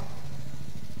அல்லாஹ் சொல்றான்.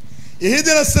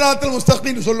 இஹ்தின ஸிராத்துல்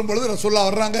முஸ்தகீம் சொல்லும் பொழுது ரசூலுல்லாஹ்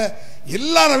வர்றாங்க,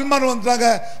 எல்லா நபிமாரும் வந்தாங்க,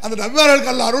 அந்த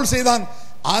நபிமார்களுக்கு அல்லாஹ் அருள் செய்தான்.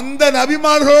 அந்த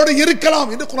நபிமார்களோடு இருக்கலாம்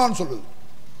என்று குர்ஆன் சொல்லுது.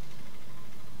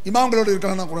 இமாம்களோடு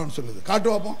இருக்கலாம் குர்ஆன் சொல்லுது. காட்டு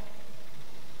பார்ப்போம்.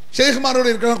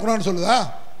 ஷேக்மாரோடு இருக்கலாம் குர்ஆன் சொல்லுதா?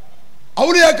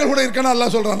 அவுலியாக்கள் கூட இருக்கலாம்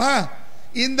அல்லாஹ் சொல்றானா?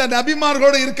 இந்த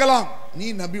நபிமார்களோடு இருக்கலாம், நீ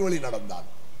நபி வழி நடந்தால்.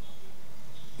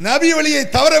 நபி வழியை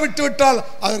தவற விட்டு விட்டால்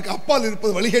அதற்கு அப்பால்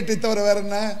இருப்பது வழிகேட்டை தவிர வேற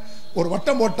என்ன? ஒரு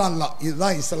வட்டம் போட்டான்ல.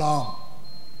 இதுதான் இஸ்லாம்,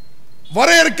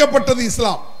 வரையறுக்கப்பட்டது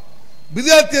இஸ்லாம்.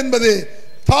 பித்அத் என்பது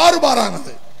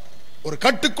தாறுமாறானது, ஒரு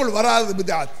கட்டுக்குள் வராது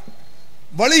பித்அத்.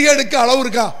 வழிகேடுக்கு அளவு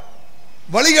இருக்கா?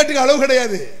 வழிகேட்டுக்கு அளவு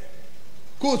கிடையாது.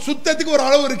 சுத்தத்துக்கு ஒரு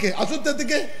அளவு இருக்கு,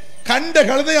 அசுத்தத்துக்கு கண்ட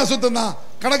கழுதை அசுத்தம் தான்,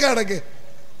 கணக்கா கிடக்கு.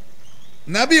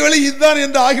 நபி வழி இதுதான்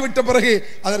என்று ஆகிவிட்ட பிறகு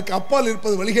அதற்கு அப்பால்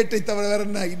இருப்பது வழிகேட்டை தவிர வேற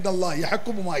என்ன? இன்னல்லாஹ்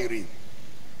யஹ்குமு மா யுரீத்.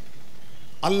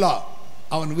 அல்லாஹ்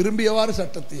அவன் விரும்பியவாறு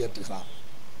சட்டத்தை இயற்றுகிறான்.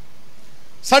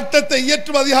 சட்டத்தை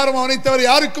இயற்றும் அதிகாரம் அவனை தவிர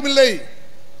யாருக்கும் இல்லை.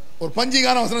 ஒரு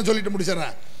பஞ்சிகான வசனம் சொல்லிட்டு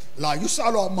முடிச்சறேன். லா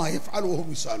யுஸாலு அம்மா யஃஅலு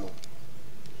வஹும் யுஸாலூன்.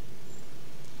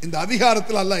 இந்த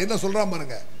அதிகாரத்தில் அல்லாஹ் என்ன சொல்றான்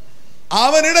பாருங்க.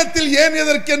 அவனிடத்தில் ஏன்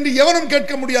எதற்கென்று எவனும்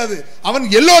கேட்க முடியாது, அவன்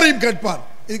எல்லோரையும் கேட்பான்.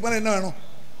 இதுக்கு மேல என்ன வேணும்?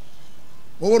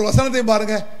 ஒவ்வொரு வசனத்தையும்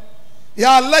பாருங்க.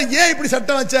 யா அல்லாஹ் ஏன் இப்படி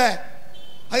சட்டம் வச்ச?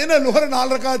 அது என்ன லுஹர் 4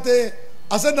 ரக்காத்து,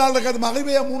 அசர் 4 ரக்காத்து,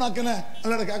 மக்ரிபையா 3 ஆக்கன?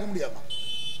 அல்லாஹ் கேட்க முடியாது.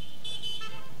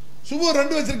 சுபஹ்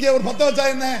 2 வச்சிருக்கிய, ஒரு 10 வச்சா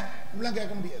என்ன? இப்படிலாம்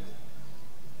கேட்க முடியாது.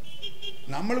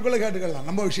 நம்மளுக்குள்ள கேட்டுக்கலாம்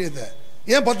நம்ம விஷயத்தை.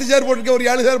 ஏன் 10 சேர் போட்டுருக்க, ஒரு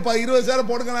 7 சேர் 20 சேர்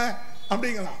போடுங்களேன்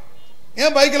அப்படிங்கலாம்.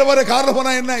 ஏன் பைக்கில் போற, காரில்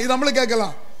போனா என்ன? இது நம்மளும்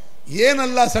கேட்கலாம். ஏன்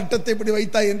அல்லாஹ் சட்டத்தை இப்படி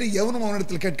வைத்தாய் என்று எவனும்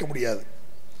அவனிடத்தில் கேட்க முடியாது.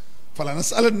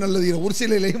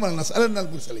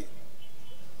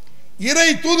 இறை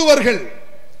தூதுவர்கள்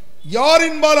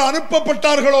யாரின்பால்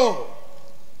அனுப்பப்பட்டார்களோ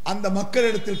அந்த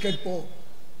மக்களிடத்தில் கேட்போம்.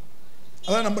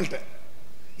 அதான் நம்மள்ட்ட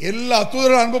எல்லா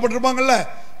தூதர்கள் அனுப்பப்பட்டிருப்பாங்கல்ல,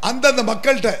 அந்தந்த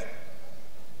மக்கள்கிட்ட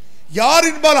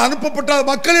யாரின்பால் அனுப்பப்பட்ட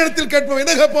மக்களிடத்தில் கேட்போம்.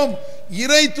 என்ன கேட்போம்?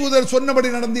 இறை தூதர் சொன்னபடி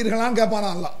நடந்தீர்களான்னு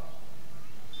கேட்பானா அல்லாஹ்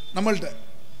நம்மள்ட்ட.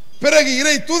 பிறகு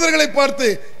இறை தூதர்களை பார்த்து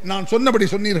நான் சொன்னபடி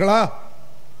சொன்னீர்களா?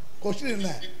 கொஸ்டின்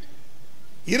என்ன?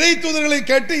 இறை தூதர்களை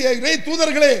கேட்டு இறை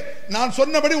தூதர்களே நான்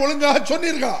சொன்னபடி ஒழுங்காக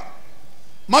சொன்னீர்களா?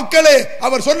 மக்களே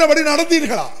அவர் சொன்னபடி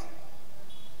நடந்தீர்களா?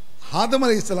 ஆதம்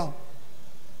அலைஹிஸ்ஸலாம்,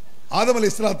 ஆதம்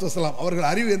அலைஹிஸ்ஸலாத்து வஸ்ஸலாம் அவர்கள்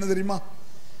அறிவு என்ன தெரியுமா?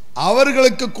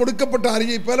 அவர்களுக்கு கொடுக்கப்பட்ட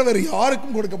அறிவை போல வேறு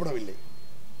யாருக்கும் கொடுக்கப்படவில்லை.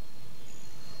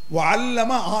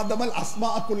 வஅல்லம ஆதமல்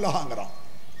அஸ்மா குல்லஹாங்கறான்.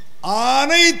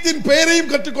 அனைத்தின்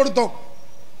பெயரையும் கற்றுக் கொடுத்தோம்.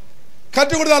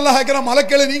 கற்றுக் கொடுத்த அல்லாஹ் கேட்கிறான்,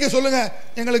 மலக்களை நீங்க சொல்லுங்க.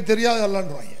 எங்களுக்கு தெரியாது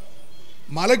அல்லாஹ்ன்றாங்க.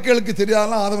 மலக்களுக்கு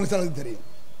தெரியாதெல்லாம் ஆதம் அலைஹிஸ்ஸலாத்துக்கு தெரியும்.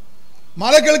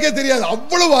 மலக்களுக்கே தெரியாது.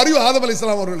 அவ்வளவு அறிவு ஆதம்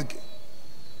அலைஹிஸ்ஸலாம் அவர்களுக்கு.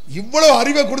 இவ்வளவு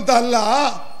அறிவை கொடுத்த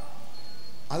அல்லாஹ்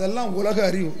அதெல்லாம் உலக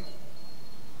அறிவு.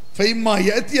 ஃபைம்மா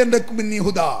யஅதியன்னக்கும் மின்னி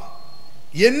ஹுதா,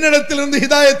 என்னிடத்திலிருந்து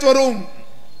ஹிதாயத் வரும்.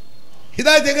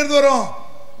 ஹிதாயத் எங்கிருந்து வரும்?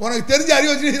 உனக்கு தெரிஞ்ச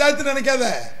அறிவு வச்சு ஹிதாயத் நினைக்காத.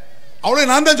 அவ்வளவு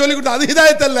நான் தான் சொல்லிக் கொடுத்தேன், அது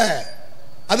ஹிதாயத் அல்ல,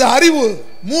 அது அறிவு,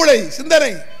 மூளை,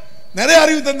 சிந்தனை. நிறைய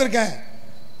அறிவு தந்திருக்கேன்,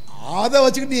 அதை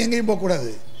வச்சுக்கிட்டு நீ எங்கேயும் போக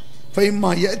கூடாது. ஃபைம்மா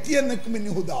யஅதியன்னக்கும்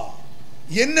மின்னி ஹுதா,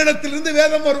 என்னிடத்திலிருந்து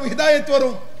வேதம் வரும், ஹிதாயத்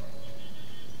வரும்.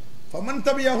 ஃபமன்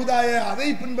தபியா ஹுதாய, அதை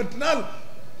பின்பற்றினால்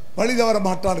வழி தவற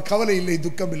மாட்டார், கவலை இல்லை,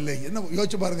 துக்கம் இல்லை. என்ன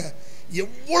யோசிச்சு பாருங்க,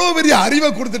 எவ்வளவு பெரிய அறிவை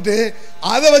கொடுத்துட்டு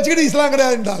அதை வச்சுக்கிட்டு இஸ்லாம்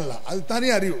கிடையாதுன்றால. அது தனி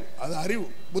அறிவு, அது அறிவு,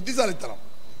 புத்திசாலித்தனம்.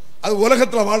 அது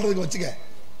உலகத்தில் வாழ்றதுக்கு வச்சுக்க.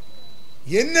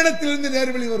 என்னிடத்திலிருந்து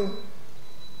நேர்வழி வரும்.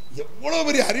 எவ்வளவு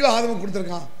பெரிய அறிவு ஆதவன்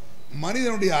கொடுத்திருக்கான்.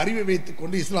 மனிதனுடைய அறிவை வைத்துக்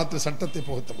கொண்டு இஸ்லாத்தில் சட்டத்தை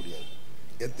புகுத்த முடியாது.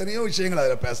 எத்தனையோ விஷயங்கள்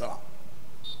அதில் பேசலாம்.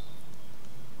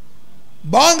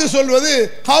 பாங்கு சொல்வது,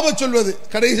 காமத் சொல்வது,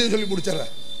 கடைசி சொல்லி முடிச்சிடற.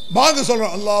 பாங்கு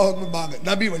சொல்றோம், அல்லாஹ் அக்பர் பாங்கு,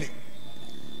 நபி வழி.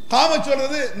 காமத்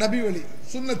சொல்றது நபி வழி,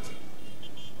 சுன்னத்.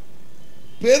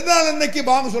 பெருநாள் அன்னைக்கு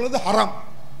பாங்கு சொல்றது ஹராம்.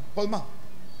 போதுமா?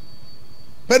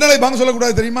 பெருநாளை பாங்கு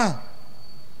சொல்லக்கூடாது தெரியுமா?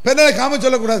 பெருநாளை காமத்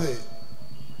சொல்லக்கூடாது.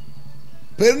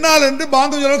 பெருநாள் என்று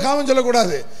பாங்கு சொல்ல, காமம்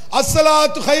சொல்லக்கூடாது.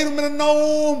 அஸ்ஸலாத்து கைரும் மினன்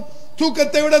நௌம்,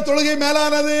 தூக்கத்தை விட தொழுகை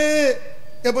மேலானது.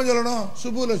 எப்ப சொல்லணும்?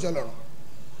 சுபூல சொல்லணும்.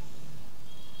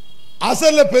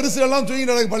 அசல்ல பெருசு எல்லாம் தூங்கி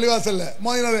நடக்கு பள்ளிவாசல்ல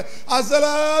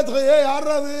அசலாத்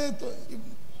யாராவது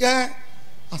ஏன்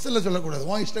அசல்ல சொல்லக்கூடாது.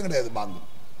 உன் இஷ்டம் கிடையாது. பாங்கு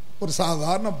ஒரு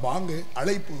சாதாரண பாங்கு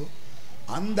அழைப்பு,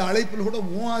 அந்த அழைப்பில் கூட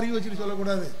உன் அறிவு வச்சுட்டு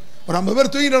சொல்லக்கூடாது. ஒரு 50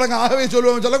 பேர் தூங்கி நடக்க ஆகவே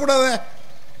சொல்லுவோம் சொல்லக்கூடாது.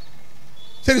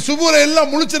 சரி, சுபூர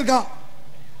எல்லாம் முழிச்சிருக்கான்,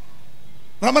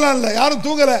 ரமலான்ல யாரும்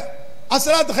தூங்கல,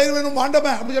 அஸ்ஸலாத்து கைர் வேணும்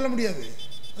வாண்டமே அப்படி சொல்ல முடியாது.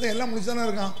 அது எல்லாம் முடிச்சுதானே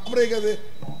இருக்கான். அப்புறம் கேட்காது.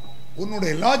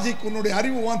 உன்னுடைய லாஜிக், உன்னுடைய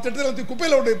அறிவு உன் திட்டத்தை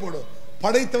குப்பையில் உடைய போடு.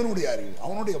 படைத்தவனுடைய அறிவு,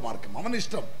 அவனுடைய மார்க்கம், அவன்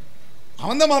இஷ்டம்.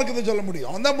 அவன் தான் மார்க்கத்தை சொல்ல முடியும்,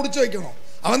 அவன் தான் முடிச்சு வைக்கணும்,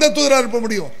 அவன் தான் தூதரா இருப்ப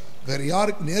முடியும். வேறு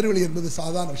யாருக்கு நேர்வழி என்பது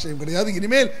சாதாரண விஷயம் கிடையாது.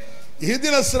 இனிமேல்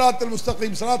இஹ்தினஸ் ஸிராத்தல்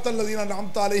முஸ்தகீம் ஸிராத்தல் லதீன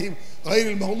அன்அம்த அலைஹிம்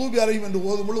கைரில் மக்லூபி அலைஹிம் என்று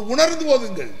ஓதும்போது உணர்ந்து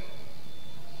ஓதுங்கள்.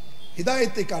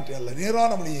 ஹிதாயத்தை காட்டு, அல்ல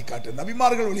நேரான வழியை காட்டு,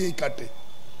 நபிமார்கள் வழியை காட்டு.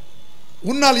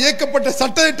 உன்னால் இயக்கப்பட்ட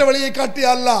சட்டத்திட்ட வழியை காட்டிய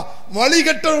அல்லாஹ்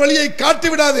வழிகட்ட வழியை காட்டி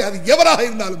விடாது. அது எவராக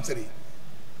இருந்தாலும் சரி,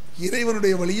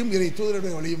 இறைவனுடைய வழியும் இறை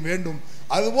தூதருடைய வழியும் வேண்டும்.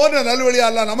 அதுபோன்ற நல்வழி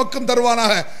அல்லாஹ் நமக்கும்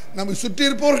தருவானாக, நம்மை சுற்றி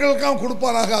இருப்பவர்களுக்காகவும்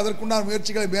கொடுப்பானாக. அதற்குண்டான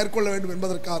முயற்சிகளை மேற்கொள்ள வேண்டும்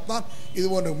என்பதற்காகத்தான் இது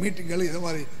போன்ற மீட்டிங்கள், இது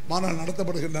மாதிரி மாநாடு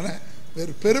நடத்தப்படுகின்றன.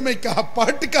 வேறு பெருமைக்காக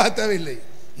பாட்டுக்காக தேவையில்லை.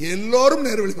 எல்லோரும்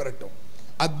நேர்வழி பெறட்டும்.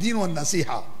 அத்தீன் ஒன்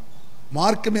நசிஹா,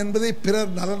 மார்க்கம் என்பதை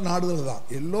பிறர் நலன் நாடுதல் தான்.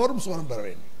 எல்லோரும் சோனம் பெற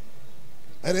வேண்டும்.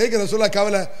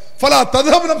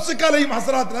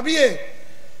 நபியே,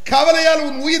 கவலையால்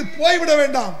உன் உயிர் போய்விட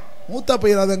வேண்டாம். மூத்தா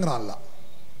போயிடாதங்கிறான்.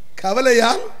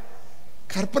 கவலையால்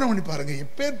கற்பனை பண்ணி பாருங்க,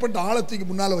 எப்பேற்பட்ட ஆழத்துக்கு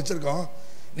முன்னால வச்சிருக்கோம்.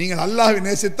 நீங்கள் அல்லாஹ்வை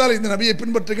நேசித்தால் இந்த நபியை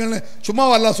பின்பற்றுங்கள்னு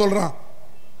சும்மாவா அல்லாஹ் சொல்றான்?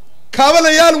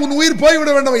 கவலையால் உன் உயிர் போய்விட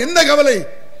வேண்டாம். என்ன கவலை?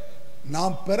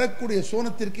 நாம் பெறக்கூடிய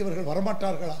சோனத்திற்கு இவர்கள்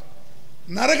வரமாட்டார்களா?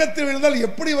 நரகத்தில் விழுந்தால்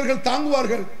எப்படி இவர்கள்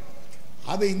தாங்குவார்கள்?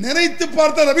 அதை நினைத்து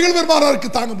பார்த்த நபிகள் பெருமானாருக்கு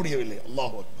தாங்க முடியவில்லை.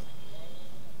 அல்லாஹ் அக்பர்.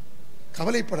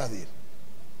 கவலைப்படாதீர்.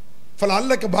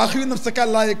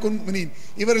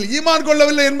 இவர்கள் ஈமான்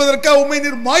கொள்ளவில்லை என்பதற்காக உண்மை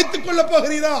நீர் மாய்த்துக் கொள்ள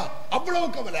போகிறீரா? அவ்வளவு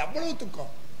கவலை, அவ்வளவு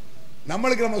துக்கம்.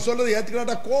 நம்மளுக்கு நம்ம சொல்றது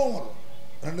ஏத்துக்கிட்டா கோபம் வரும்.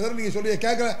 2 பேரும் நீங்க சொல்லி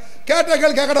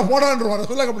கேட்டா போடான்னு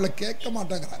சொல்ல கேட்க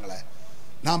மாட்டாங்கிறாங்களே.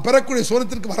 நாம் பெறக்கூடிய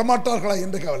சோனத்திற்கு வரமாட்டார்களா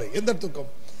என்ற கவலை, எந்த துக்கம்.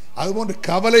 அதுபோன்று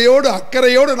கவலையோடு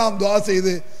அக்கறையோடு நாம் துஆ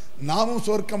செய்து நாமும்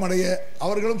சொர்க்கம் அடைய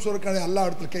அவர்களும் சொர்க்கம் அடைய அல்லாஹ்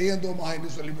இடத்தில் கையேந்துவோமா என்று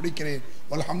சொல்லி முடிக்கிறேன்.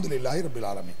 அல்ஹம்துலில்லாஹி ரப்பில்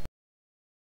ஆலமீன்.